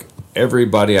park.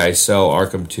 Everybody I sell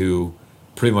Arkham to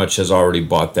pretty much has already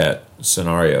bought that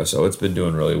scenario, so it's been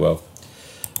doing really well.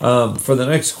 For the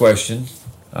next question,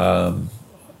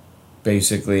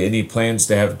 basically, any plans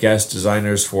to have guest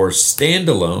designers for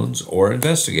standalones or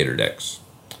investigator decks?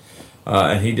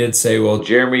 And he did say, well,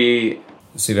 Jeremy,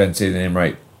 let's see if I can say the name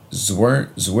right,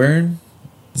 Zwirn,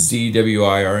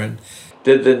 Z-W-I-R-N,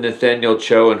 did the Nathaniel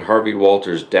Cho and Harvey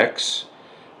Walters decks.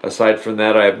 Aside from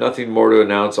that, I have nothing more to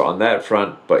announce on that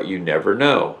front, but you never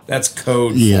know. That's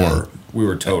code for we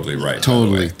were totally right.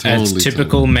 Totally. That's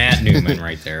typical Matt Newman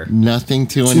right there. Nothing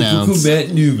to announce. Typical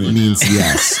Matt Newman means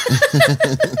yes.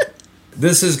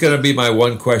 This is going to be my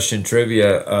one question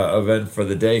trivia event for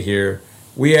the day here.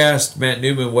 We asked Matt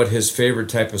Newman what his favorite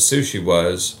type of sushi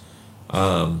was.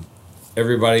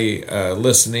 Everybody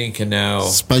listening can now...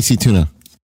 Spicy tuna.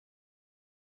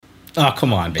 Oh,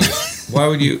 come on, babe. Why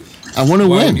would you? I want to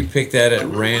Why win. would you pick that at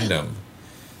random?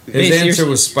 His Hey, answer seriously.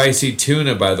 was spicy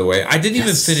tuna, by the way. I didn't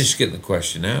even finish getting the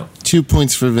question out. 2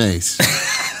 points for Vase.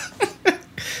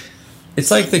 It's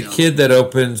like the kid that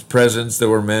opens presents that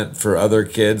were meant for other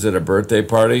kids at a birthday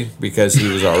party because he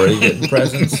was already getting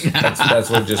presents. That's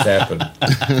what just happened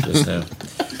just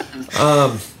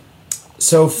now.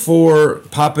 So for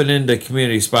popping into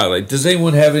Community Spotlight, does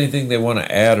anyone have anything they want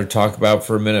to add or talk about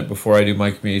for a minute before I do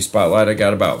my Community Spotlight? I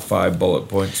got about 5 bullet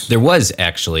points. There was,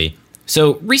 actually.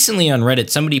 So recently on Reddit,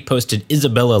 somebody posted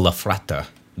Isabella Lafrata,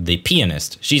 the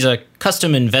pianist. She's a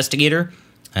custom investigator.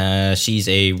 She's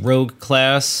a rogue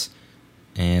class.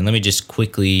 And let me just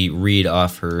quickly read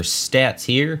off her stats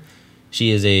here.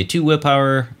 She is a 2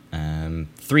 willpower,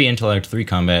 3 intellect, 3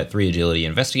 combat, 3 agility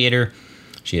investigator.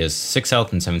 She has 6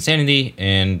 health and 7 sanity,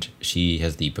 and she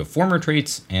has the performer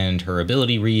traits, and her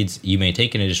ability reads, you may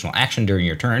take an additional action during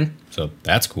your turn, so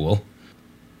that's cool.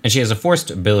 And she has a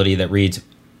forced ability that reads,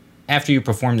 after you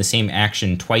perform the same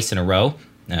action twice in a row,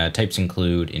 types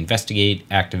include investigate,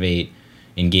 activate,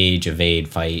 engage, evade,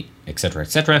 fight, etc.,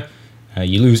 etc.,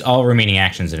 you lose all remaining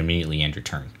actions and immediately end your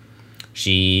turn.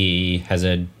 She has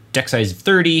a deck size of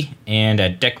 30, and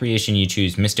at deck creation you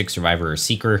choose Mystic, Survivor, or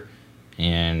Seeker.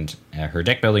 And her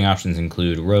deck building options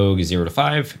include Rogue 0 to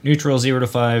 5, Neutral 0 to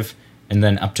 5, and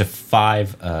then up to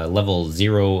 5 level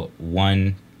 0 to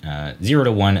 1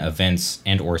 events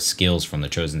and or skills from the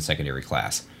chosen secondary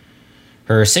class.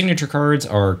 Her signature cards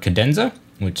are Cadenza,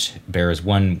 which bears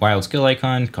 1 wild skill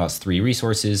icon, costs 3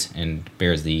 resources, and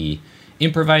bears the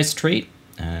improvised trait.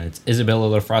 It's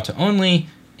Isabella Lafrata only,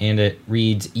 and it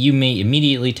reads, you may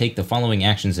immediately take the following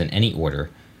actions in any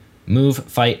order. Move,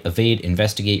 fight, evade,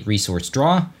 investigate, resource,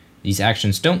 draw. These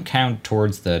actions don't count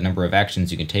towards the number of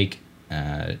actions you can take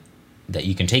that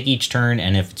you can take each turn,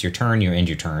 and if it's your turn, you end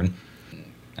your turn.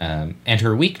 And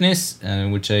her weakness,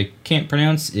 which I can't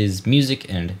pronounce, is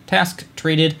music and task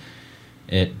traded.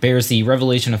 It bears the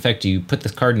revelation effect. You put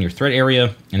this card in your threat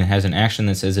area, and it has an action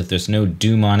that says if there's no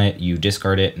doom on it, you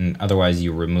discard it, and otherwise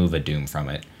you remove a doom from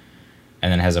it.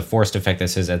 And then it has a forced effect that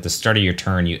says at the start of your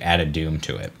turn, you add a doom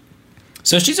to it.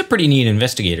 So she's a pretty neat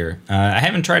investigator. I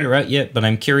haven't tried her out yet, but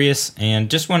I'm curious, and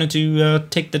just wanted to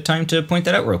take the time to point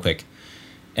that out real quick.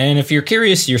 And if you're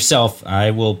curious yourself,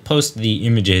 I will post the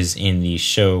images in the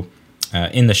show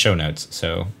notes.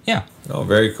 So yeah. Oh,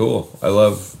 very cool. I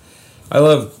love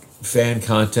fan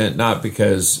content, not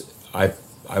because I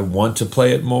want to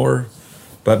play it more,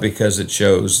 but because it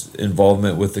shows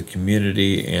involvement with the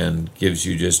community and gives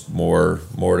you just more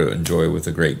to enjoy with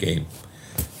a great game.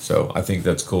 So I think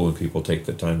that's cool when people take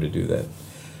the time to do that.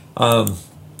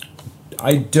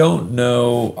 I don't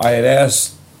know. I had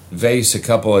asked Vase a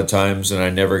couple of times and I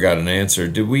never got an answer.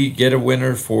 Did we get a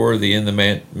winner for the In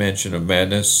the Mansion of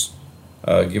Madness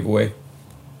giveaway?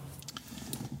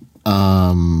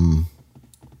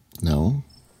 No.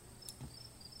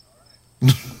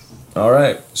 All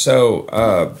right. So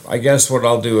I guess what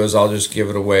I'll do is I'll just give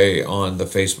it away on the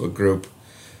Facebook group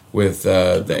with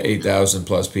the 8,000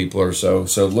 plus people or so.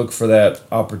 So look for that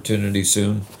opportunity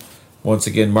soon. Once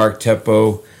again, Mark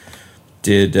Teppo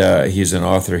did, he's an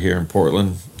author here in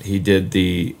Portland. He did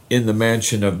the In the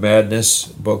Mansion of Madness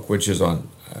book, which is on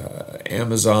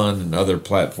Amazon and other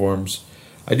platforms.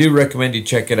 I do recommend you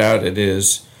check it out. It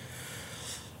is,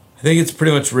 I think it's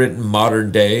pretty much written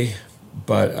modern day,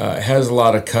 but it has a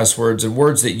lot of cuss words and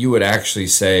words that you would actually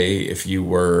say if you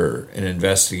were an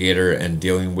investigator and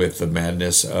dealing with the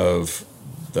madness of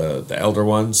the Elder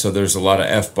One. So there's a lot of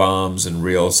F-bombs and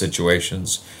real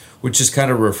situations, which is kind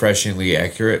of refreshingly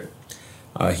accurate.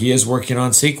 He is working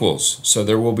on sequels, so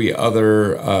there will be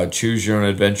other choose your own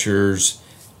adventures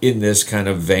in this kind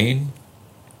of vein.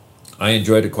 I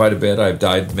enjoyed it quite a bit. I've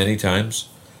died many times,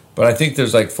 but I think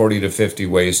there's like 40 to 50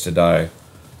 ways to die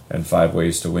and 5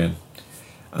 ways to win.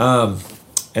 And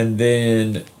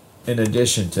then in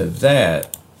addition to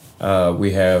that,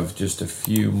 we have just a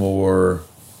few more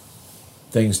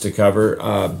things to cover.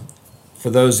 For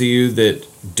those of you that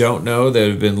don't know, that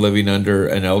have been living under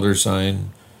an elder sign,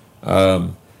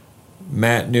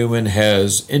 Matt Newman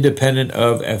has, independent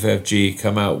of FFG,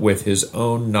 come out with his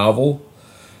own novel.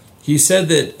 He said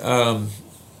that,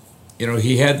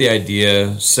 he had the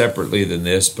idea separately than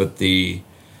this, but the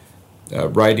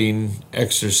writing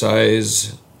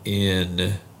exercise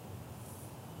in,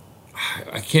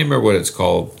 I can't remember what it's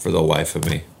called for the life of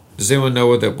me. Does anyone know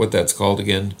what that's called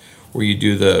again? Where you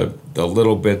do the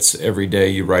little bits every day,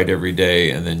 you write every day,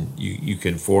 and then you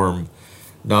can form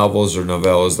novels or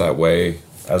novellas that way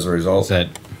as a result. Is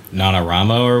that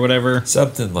NaNoWriMo or whatever?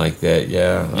 Something like that,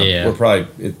 yeah. Yeah. We're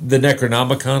probably the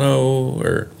Necronomicon,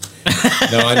 or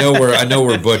No, I know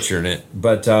we're butchering it,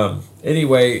 but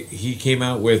anyway, he came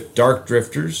out with Dark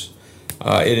Drifters.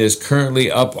 It is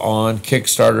currently up on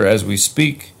Kickstarter as we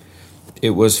speak.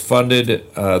 It was funded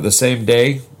the same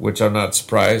day, which I'm not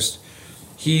surprised.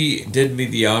 He did me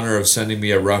the honor of sending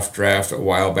me a rough draft a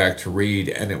while back to read,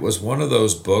 and it was one of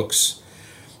those books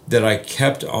that I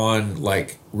kept on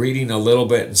like reading a little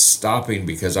bit and stopping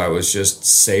because I was just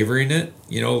savoring it,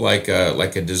 like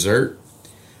a dessert.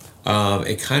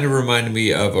 It kind of reminded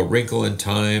me of A Wrinkle in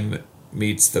Time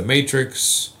meets The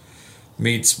Matrix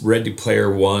meets Ready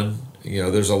Player One.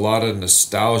 There's a lot of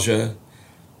nostalgia.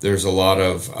 There's a lot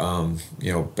of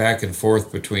back and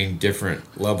forth between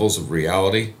different levels of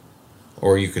reality,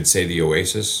 or you could say the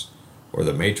Oasis or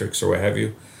the Matrix or what have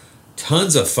you.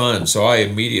 Tons of fun. So I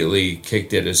immediately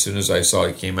kicked it as soon as I saw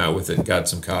he came out with it. Got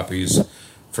some copies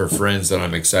for friends that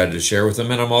I'm excited to share with them,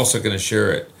 and I'm also going to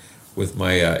share it with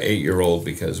my 8-year-old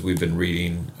because we've been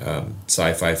reading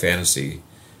sci-fi fantasy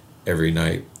every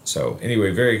night. So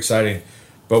anyway, very exciting.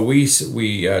 But we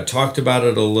talked about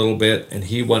it a little bit, and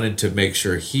he wanted to make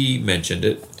sure he mentioned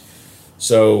it.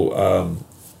 So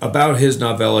about his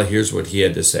novella, here's what he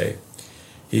had to say.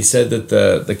 He said that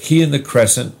the Key in the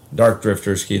Crescent, Dark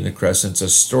Drifters, Key in the Crescent, is a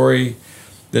story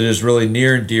that is really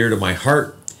near and dear to my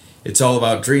heart. It's all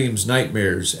about dreams,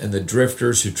 nightmares, and the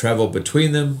drifters who travel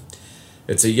between them.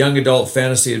 It's a young adult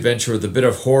fantasy adventure with a bit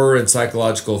of horror and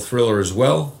psychological thriller as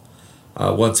well.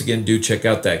 Once again, do check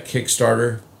out that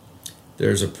Kickstarter.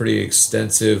 There's a pretty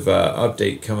extensive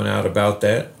update coming out about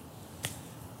that.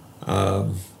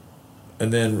 And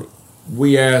then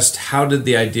we asked, how did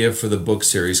the idea for the book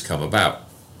series come about?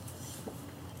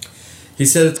 He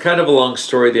said it's kind of a long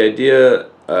story. The idea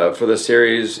for the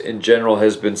series in general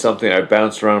has been something I've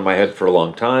bounced around in my head for a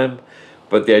long time,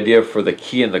 but the idea for the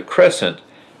Key in the Crescent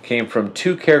came from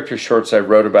 2 character shorts I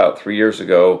wrote about 3 years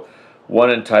ago,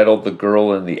 one entitled The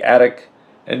Girl in the Attic,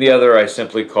 and the other I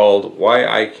simply called Why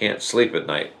I Can't Sleep at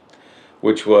Night,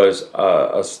 which was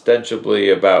ostensibly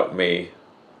about me.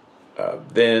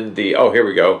 Then here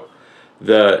we go.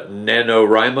 The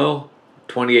NaNoWriMo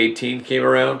 2018 came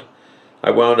around. I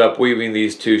wound up weaving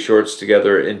these 2 shorts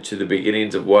together into the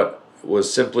beginnings of what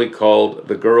was simply called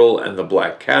The Girl and the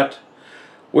Black Cat,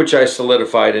 which I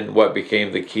solidified in what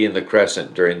became the Key in the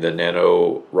Crescent during the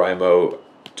NaNoWriMo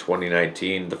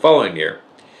 2019 the following year.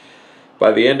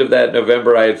 By the end of that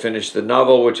November, I had finished the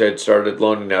novel, which I had started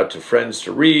loaning out to friends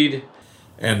to read,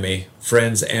 and me,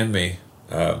 friends and me.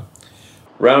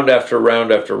 Round after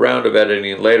round after round of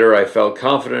editing later, I felt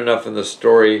confident enough in the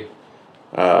story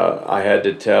I had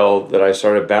to tell that I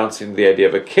started bouncing the idea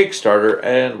of a Kickstarter,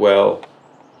 and well,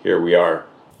 here we are.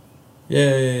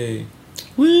 Yay!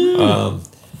 Woo!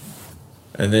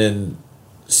 And then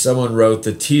someone wrote,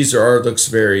 the teaser art looks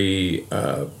very,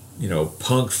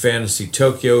 punk fantasy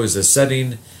Tokyo. Is the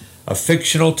setting a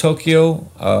fictional Tokyo,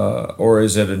 or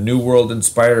is it a New World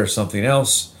inspired or something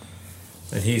else?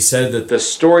 And he said that the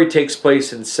story takes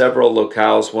place in several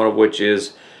locales, one of which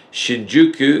is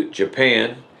Shinjuku,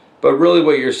 Japan. But really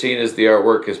what you're seeing is the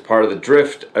artwork is part of the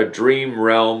Drift, a dream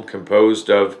realm composed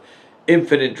of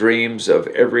infinite dreams of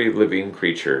every living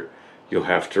creature. You'll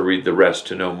have to read the rest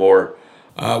to know more.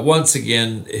 Once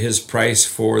again, his price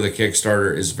for the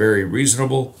Kickstarter is very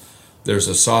reasonable. There's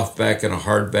a softback and a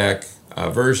hardback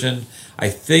version. I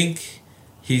think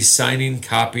he's signing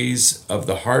copies of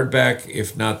the hardback,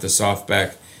 if not the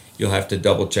softback. You'll have to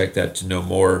double check that to know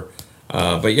more.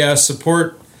 But yeah,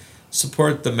 support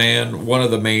the man, one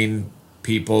of the main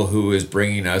people who is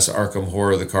bringing us Arkham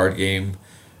Horror, the card game,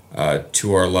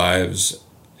 to our lives.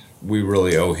 We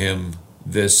really owe him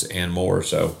this and more.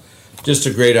 So just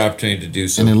a great opportunity to do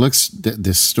so. And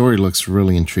this story looks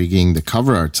really intriguing. The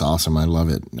cover art's awesome. I love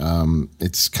it.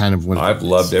 It's kind of what I've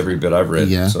loved every bit I've read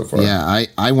so far. Yeah,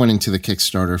 I went into the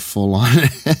Kickstarter full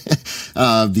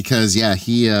on because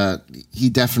he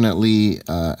definitely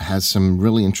has some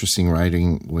really interesting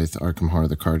writing with Arkham Horror,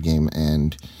 the card game,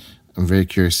 and I'm very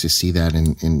curious to see that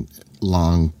in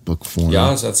long book form.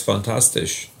 Yeah, that's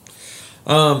fantastic.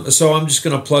 So I'm just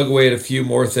going to plug away at a few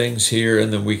more things here,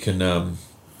 and then we can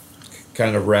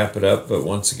kind of wrap it up. But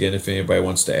once again, if anybody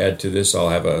wants to add to this, I'll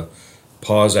have a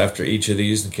pause after each of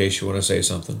these in case you want to say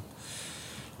something.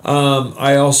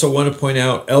 I also want to point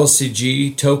out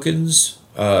LCG tokens.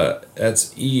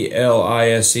 That's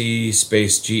ELISE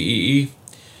space GEE.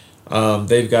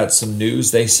 They've got some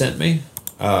news they sent me.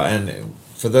 And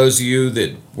for those of you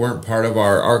that weren't part of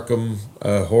our Arkham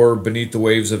Horror Beneath the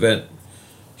Waves event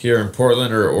here in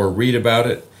Portland or read about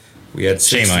it, we had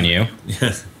Shame on you.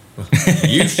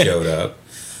 You showed up.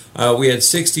 We had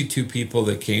 62 people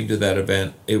that came to that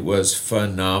event. It was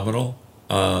phenomenal.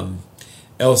 And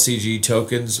LCG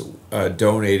Tokens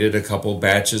donated a couple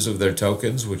batches of their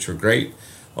tokens, which were great,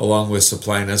 along with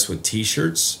supplying us with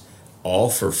T-shirts, all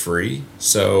for free.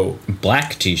 So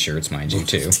black T-shirts, mind you,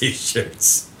 too.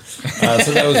 T-shirts.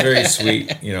 So that was very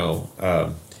sweet,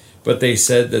 but they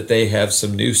said that they have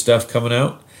some new stuff coming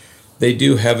out. They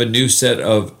do have a new set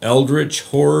of Eldritch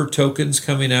Horror tokens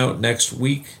coming out next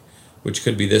week, which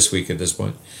could be this week at this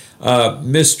point.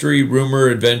 Mystery, Rumor,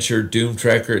 Adventure, Doom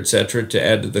Tracker, etc. to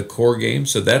add to the core game.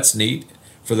 So that's neat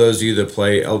for those of you that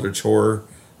play Eldritch Horror,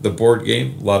 the board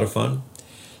game. A lot of fun.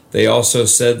 They also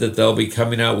said that they'll be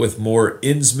coming out with more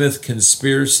Innsmouth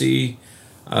Conspiracy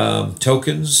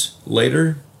tokens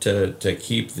later to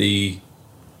keep the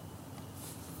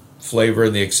flavor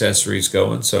and the accessories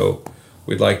going. So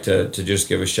we'd like to just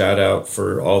give a shout out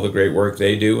for all the great work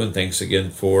they do, and thanks again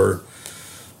for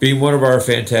being one of our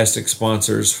fantastic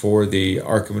sponsors for the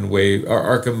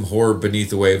Arkham Horror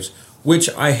Beneath the Waves, which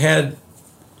I had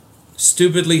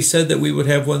stupidly said that we would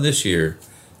have one this year,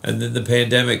 and then the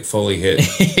pandemic fully hit.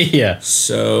 Yeah.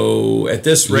 So at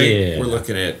this rate, we're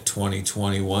looking at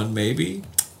 2021 maybe.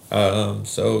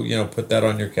 So put that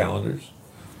on your calendars.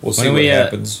 We'll see what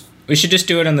happens. We should just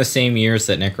do it on the same years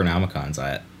that Necronomicon's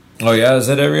at. Oh yeah, is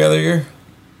that every other year?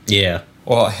 Yeah.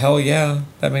 Well, hell yeah,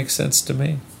 that makes sense to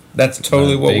me. That's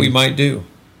totally what we might do.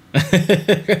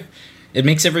 It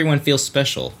makes everyone feel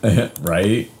special.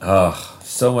 Right?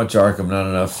 So much Arkham, not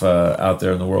enough out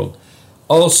there in the world.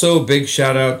 Also, big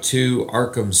shout out to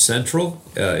Arkham Central.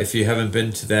 If you haven't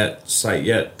been to that site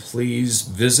yet, please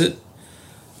visit.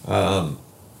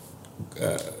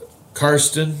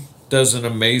 Karsten does an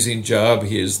amazing job.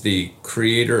 He is the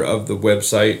creator of the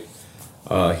website.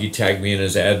 He tagged me in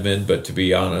as admin, but to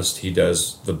be honest, he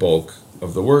does the bulk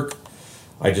of the work.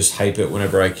 I just hype it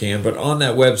whenever I can. But on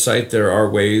that website, there are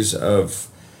ways of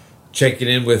checking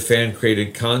in with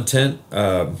fan-created content,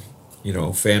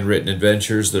 fan-written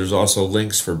adventures. There's also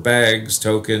links for bags,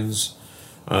 tokens.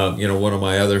 One of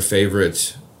my other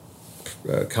favorite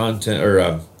content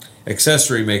or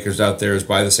accessory makers out there is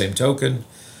Buy the Same Token.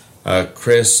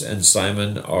 Chris and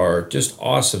Simon are just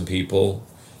awesome people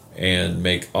and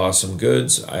make awesome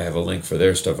goods. I have a link for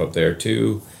their stuff up there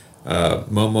too.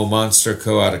 Momo Monster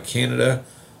Co. out of Canada.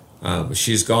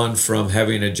 She's gone from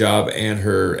having a job and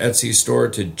her Etsy store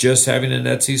to just having an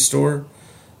Etsy store.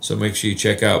 So make sure you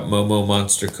check out Momo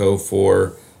Monster Co.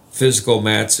 for physical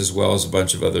mats as well as a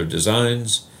bunch of other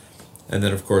designs. And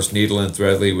then, of course, Needle and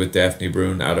Threadly with Daphne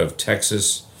Brune out of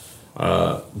Texas.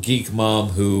 Geek Mom,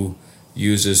 who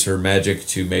uses her magic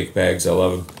to make bags. I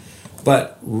love them.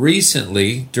 But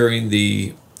recently, during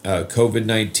the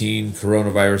COVID-19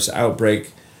 coronavirus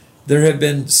outbreak, there have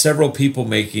been several people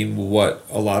making what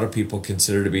a lot of people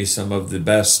consider to be some of the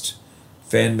best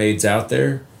fan-mades out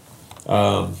there.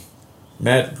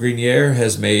 Matt Grenier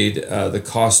has made The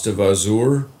Cost of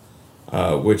Azure,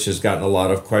 which has gotten a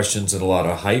lot of questions and a lot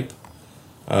of hype.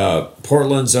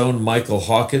 Portland's own Michael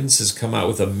Hawkins has come out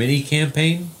with a mini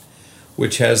campaign,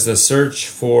 which has the search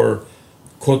for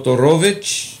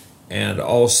Kotorovich and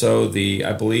also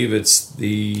I believe it's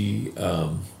the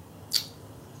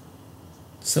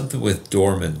something with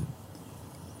Dorman.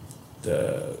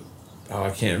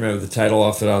 I can't remember the title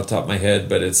off the top of my head,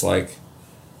 but it's like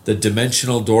the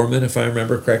Dimensional Dorman, if I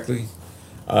remember correctly.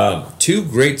 Two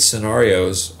great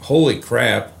scenarios. Holy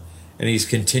crap. And he's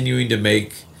continuing to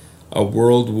make a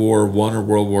World War I or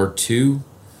World War II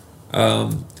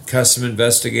custom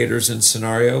investigators and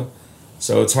scenario.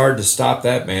 So it's hard to stop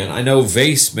that, man. I know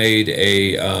Vase made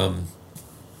a not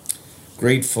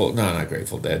Grateful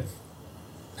Dead.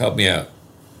 Help me out.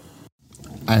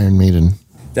 Iron Maiden.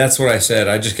 That's what I said.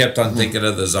 I just kept on thinking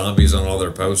of the zombies on all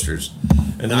their posters.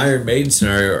 An Iron Maiden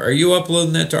scenario. Are you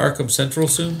uploading that to Arkham Central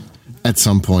soon? At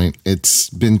some point.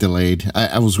 It's been delayed.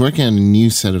 I was working on a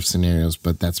new set of scenarios,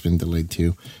 but that's been delayed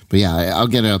too. But yeah, I'll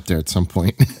get it up there at some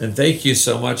point. And thank you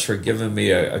so much for giving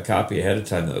me a copy ahead of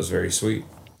time. That was very sweet.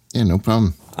 Yeah, no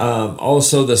problem.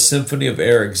 Also, the Symphony of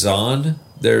Eric Zahn.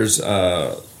 There's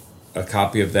a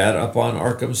copy of that up on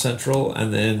Arkham Central.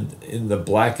 And then in the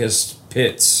Blackest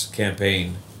Pits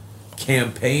campaign,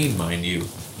 mind you,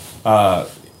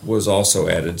 was also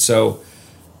added. So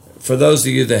for those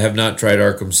of you that have not tried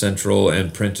Arkham Central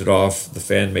and printed off the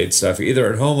fan-made stuff,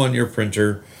 either at home on your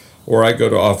printer or I go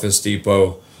to Office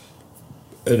Depot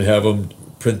and have them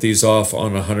print these off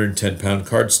on 110-pound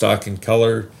cardstock in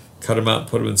color, cut them out and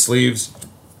put them in sleeves.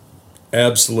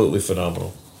 Absolutely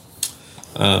phenomenal.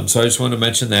 So I just want to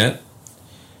mention that.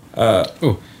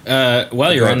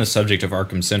 While you're on the subject of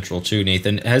Arkham Central too,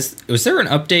 Nathan, was there an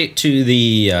update to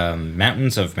the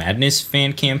Mountains of Madness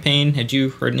fan campaign? Had you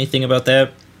heard anything about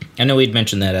that? I know we'd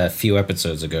mentioned that a few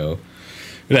episodes ago.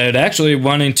 But I'd actually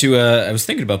wanting to. I was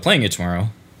thinking about playing it tomorrow.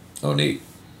 Oh, neat.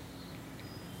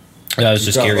 I was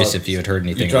just curious if you had heard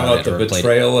anything about it. The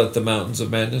Betrayal at the Mountains of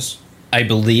Madness? I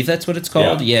believe that's what it's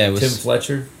called. Yeah, it was Tim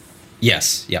Fletcher?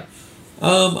 Yes, yeah.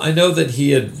 I know that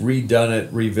he had redone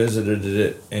it, revisited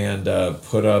it, and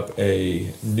put up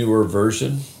a newer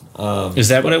version. Is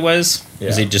that what it was? Yeah.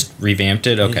 Is he just revamped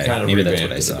it? Okay, maybe that's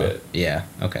what I saw. A bit. Yeah,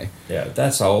 okay. Yeah,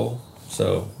 that's all.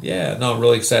 So, yeah, no, I'm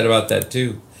really excited about that,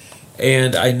 too.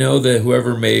 And I know that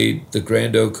whoever made the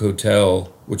Grand Oak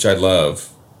Hotel, which I love,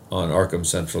 on Arkham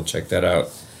Central, check that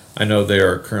out. I know they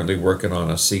are currently working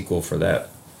on a sequel for that.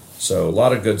 So, a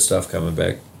lot of good stuff coming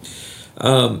back.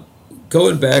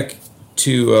 Going back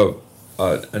to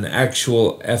an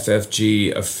actual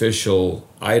FFG official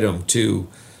item, too.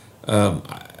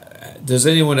 Does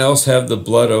anyone else have the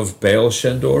Blood of Baal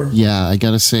Shendor? Yeah, I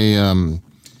gotta say,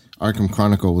 Arkham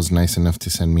Chronicle was nice enough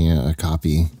to send me a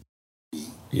copy.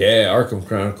 Yeah, Arkham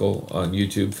Chronicle on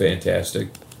YouTube, fantastic.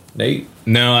 Nate?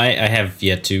 No, I have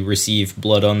yet to receive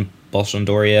Blood on Baal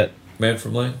Shendor yet. Man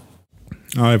from Lane?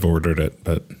 I've ordered it,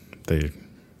 but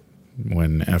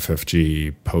when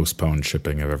FFG postponed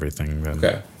shipping of everything, then...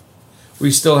 Okay.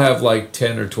 We still have like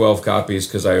 10 or 12 copies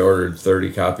because I ordered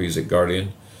 30 copies at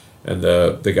Guardian. And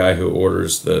the guy who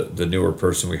orders the newer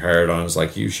person we hired on is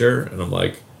like, you sure? And I'm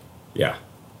like, yeah.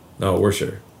 No, we're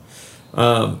sure.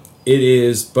 It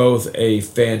is both a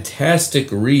fantastic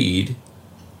read,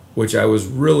 which I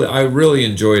really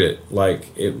enjoyed it.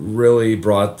 Like, it really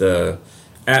brought the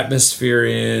atmosphere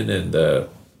in and the...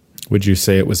 Would you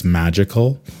say it was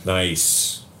magical?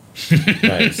 Nice.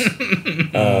 Nice.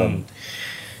 I'm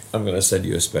going to send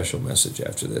you a special message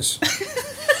after this.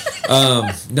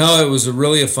 No, it was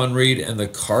really a fun read, and the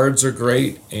cards are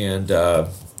great, and the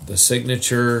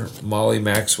signature, Molly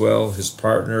Maxwell, his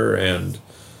partner and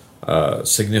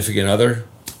significant other,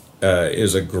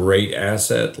 is a great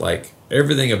asset. Like,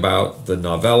 everything about the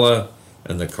novella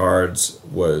and the cards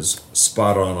was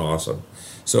spot on awesome.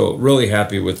 So really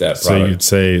happy with that product.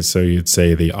 So you'd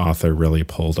say the author really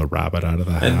pulled a rabbit out of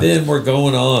the hat. And then we're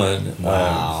going on.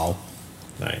 Wow.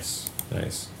 Nice.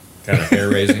 Kind of hair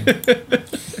raising.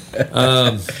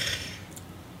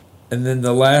 And then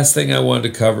the last thing I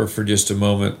wanted to cover for just a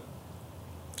moment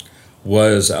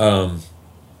was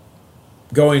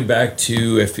going back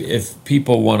to if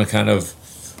people want to kind of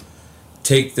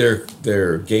take their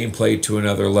gameplay to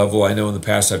another level. I know in the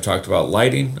past I've talked about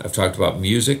lighting, I've talked about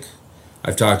music,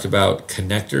 I've talked about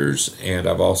connectors, and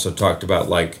I've also talked about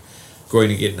like going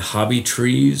to get in hobby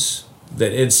trees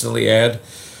that instantly add.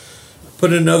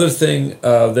 But another thing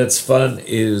that's fun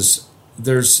is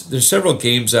there's several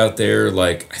games out there,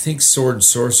 like I think Sword and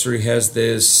Sorcery has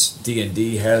this,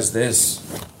 D&D has this.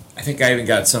 I think I even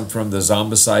got some from the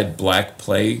Zombicide Black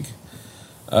Plague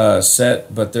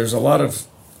set, but there's a lot of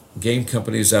game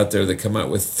companies out there that come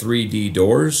out with 3D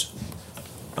doors.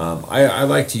 I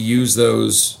like to use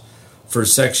those for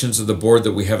sections of the board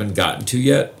that we haven't gotten to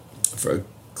yet. For a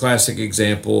classic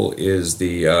example is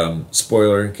the,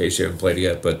 spoiler in case you haven't played it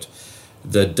yet, but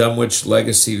the Dunwich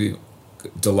Legacy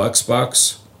Deluxe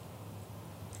box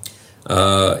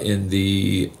in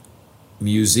the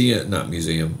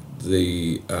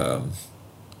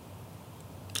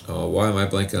why am I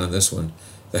blanking on this one?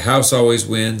 The House Always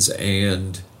Wins,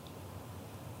 and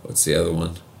what's the other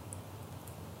one?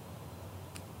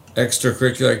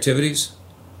 Extracurricular activities?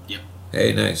 Yep.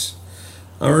 Hey, nice.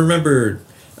 I remember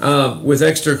with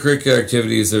extracurricular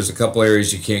activities, there's a couple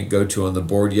areas you can't go to on the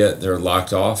board yet. They're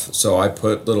locked off. So I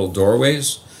put little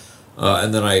doorways,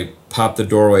 and then I pop the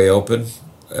doorway open,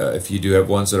 if you do have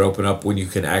ones that open up when you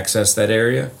can access that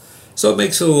area. So it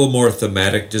makes it a little more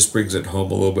thematic, just brings it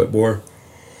home a little bit more.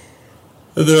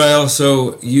 And then I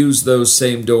also use those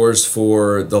same doors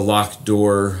for the locked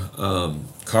door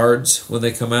cards when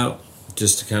they come out,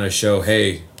 just to kind of show,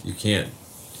 hey, you can't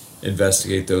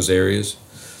investigate those areas.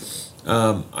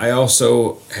 I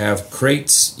also have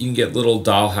crates. You can get little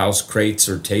dollhouse crates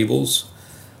or tables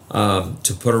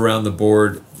to put around the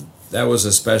board. That was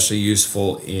especially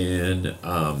useful in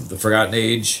the Forgotten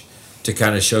Age to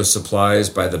kind of show supplies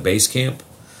by the base camp.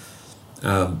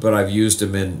 But I've used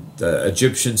them in the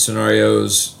Egyptian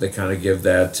scenarios. They kind of give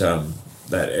that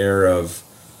that air of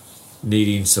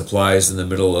needing supplies in the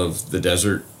middle of the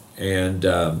desert. And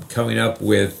coming up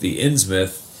with the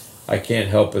Innsmouth, I can't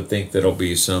help but think there'll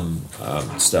be some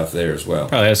stuff there as well.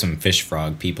 Probably have some fish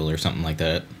frog people or something like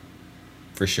that,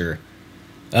 for sure.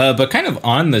 But kind of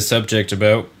on the subject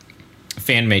about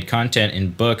fan-made content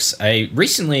in books, I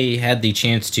recently had the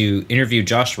chance to interview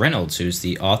Josh Reynolds, who's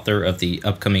the author of the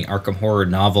upcoming Arkham horror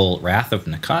novel Wrath of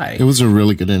Nakai. It was a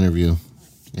really good interview.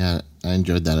 Yeah, I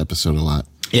enjoyed that episode a lot.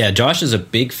 Yeah, Josh is a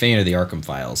big fan of the Arkham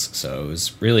files, so it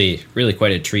was really, really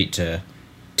quite a treat to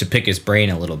pick his brain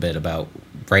a little bit about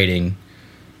writing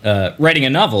a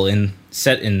novel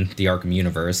set in the Arkham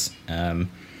universe. I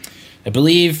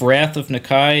believe Wrath of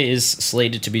Nakai is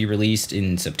slated to be released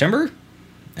in September,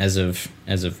 as of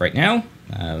right now.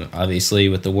 Obviously,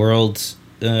 with the world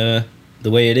the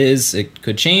way it is, it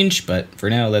could change, but for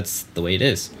now, that's the way it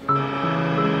is.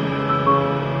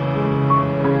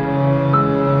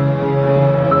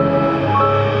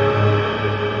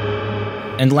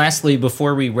 And lastly,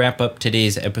 before we wrap up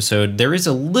today's episode, there is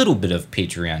a little bit of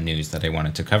Patreon news that I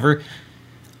wanted to cover.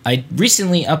 I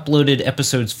recently uploaded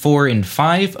episodes 4 and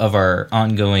 5 of our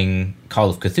ongoing Call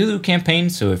of Cthulhu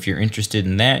campaign, so if you're interested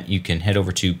in that, you can head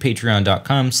over to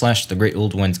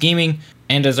patreon.com/thegreatoldOnesgaming.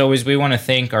 And as always, we want to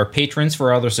thank our patrons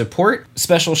for all their support.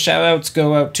 Special shout-outs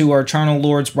go out to our Charnel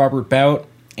Lords Robert Bout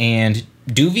and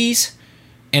Doovies.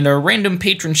 And our random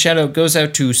patron shout-out goes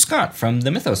out to Scott from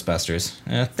the Mythos Busters.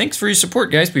 Thanks for your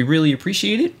support, guys. We really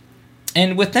appreciate it.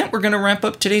 And with that, we're going to wrap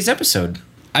up today's episode.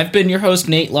 I've been your host,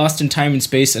 Nate, lost in time and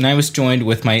space, and I was joined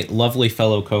with my lovely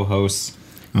fellow co-hosts.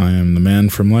 I am the man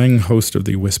from Lang, host of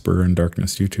the Whisper in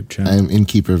Darkness YouTube channel. I'm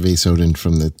Innkeeper Vase Odin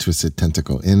from the Twisted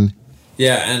Tentacle Inn.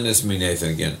 Yeah, and it's me,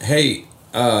 Nathan, again. Hey,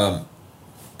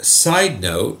 side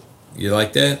note, you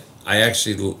like that? I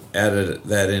actually added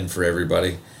that in for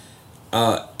everybody.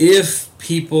 If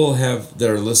people that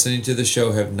are listening to the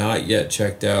show have not yet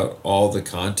checked out all the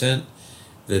content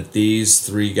that these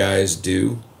three guys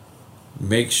do,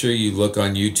 make sure you look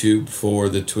on YouTube for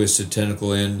the Twisted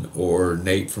Tentacle Inn or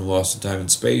Nate from Lost in Time and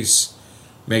Space.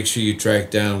 Make sure you track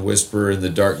down Whisper in the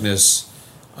Darkness.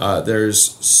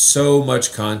 There's so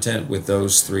much content with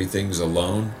those three things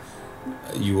alone.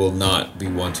 You will not be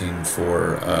wanting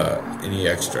for any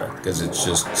extra because it's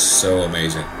just so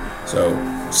amazing. So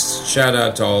shout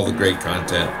out to all the great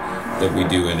content that we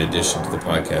do in addition to the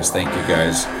podcast. Thank you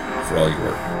guys for all your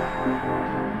work.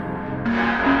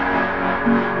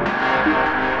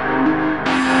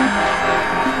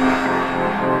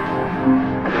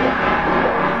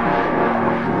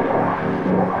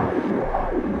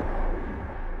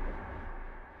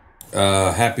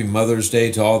 Happy Mother's Day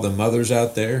to all the mothers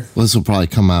out there. Well, this will probably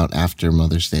come out after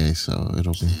Mother's Day, so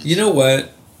it'll be... You know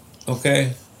what?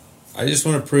 Okay. I just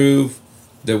want to prove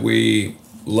that we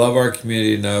love our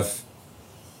community enough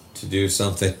to do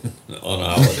something on a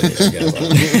holiday together.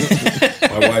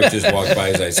 My wife just walked by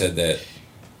as I said that.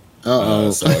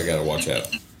 So I got to watch out.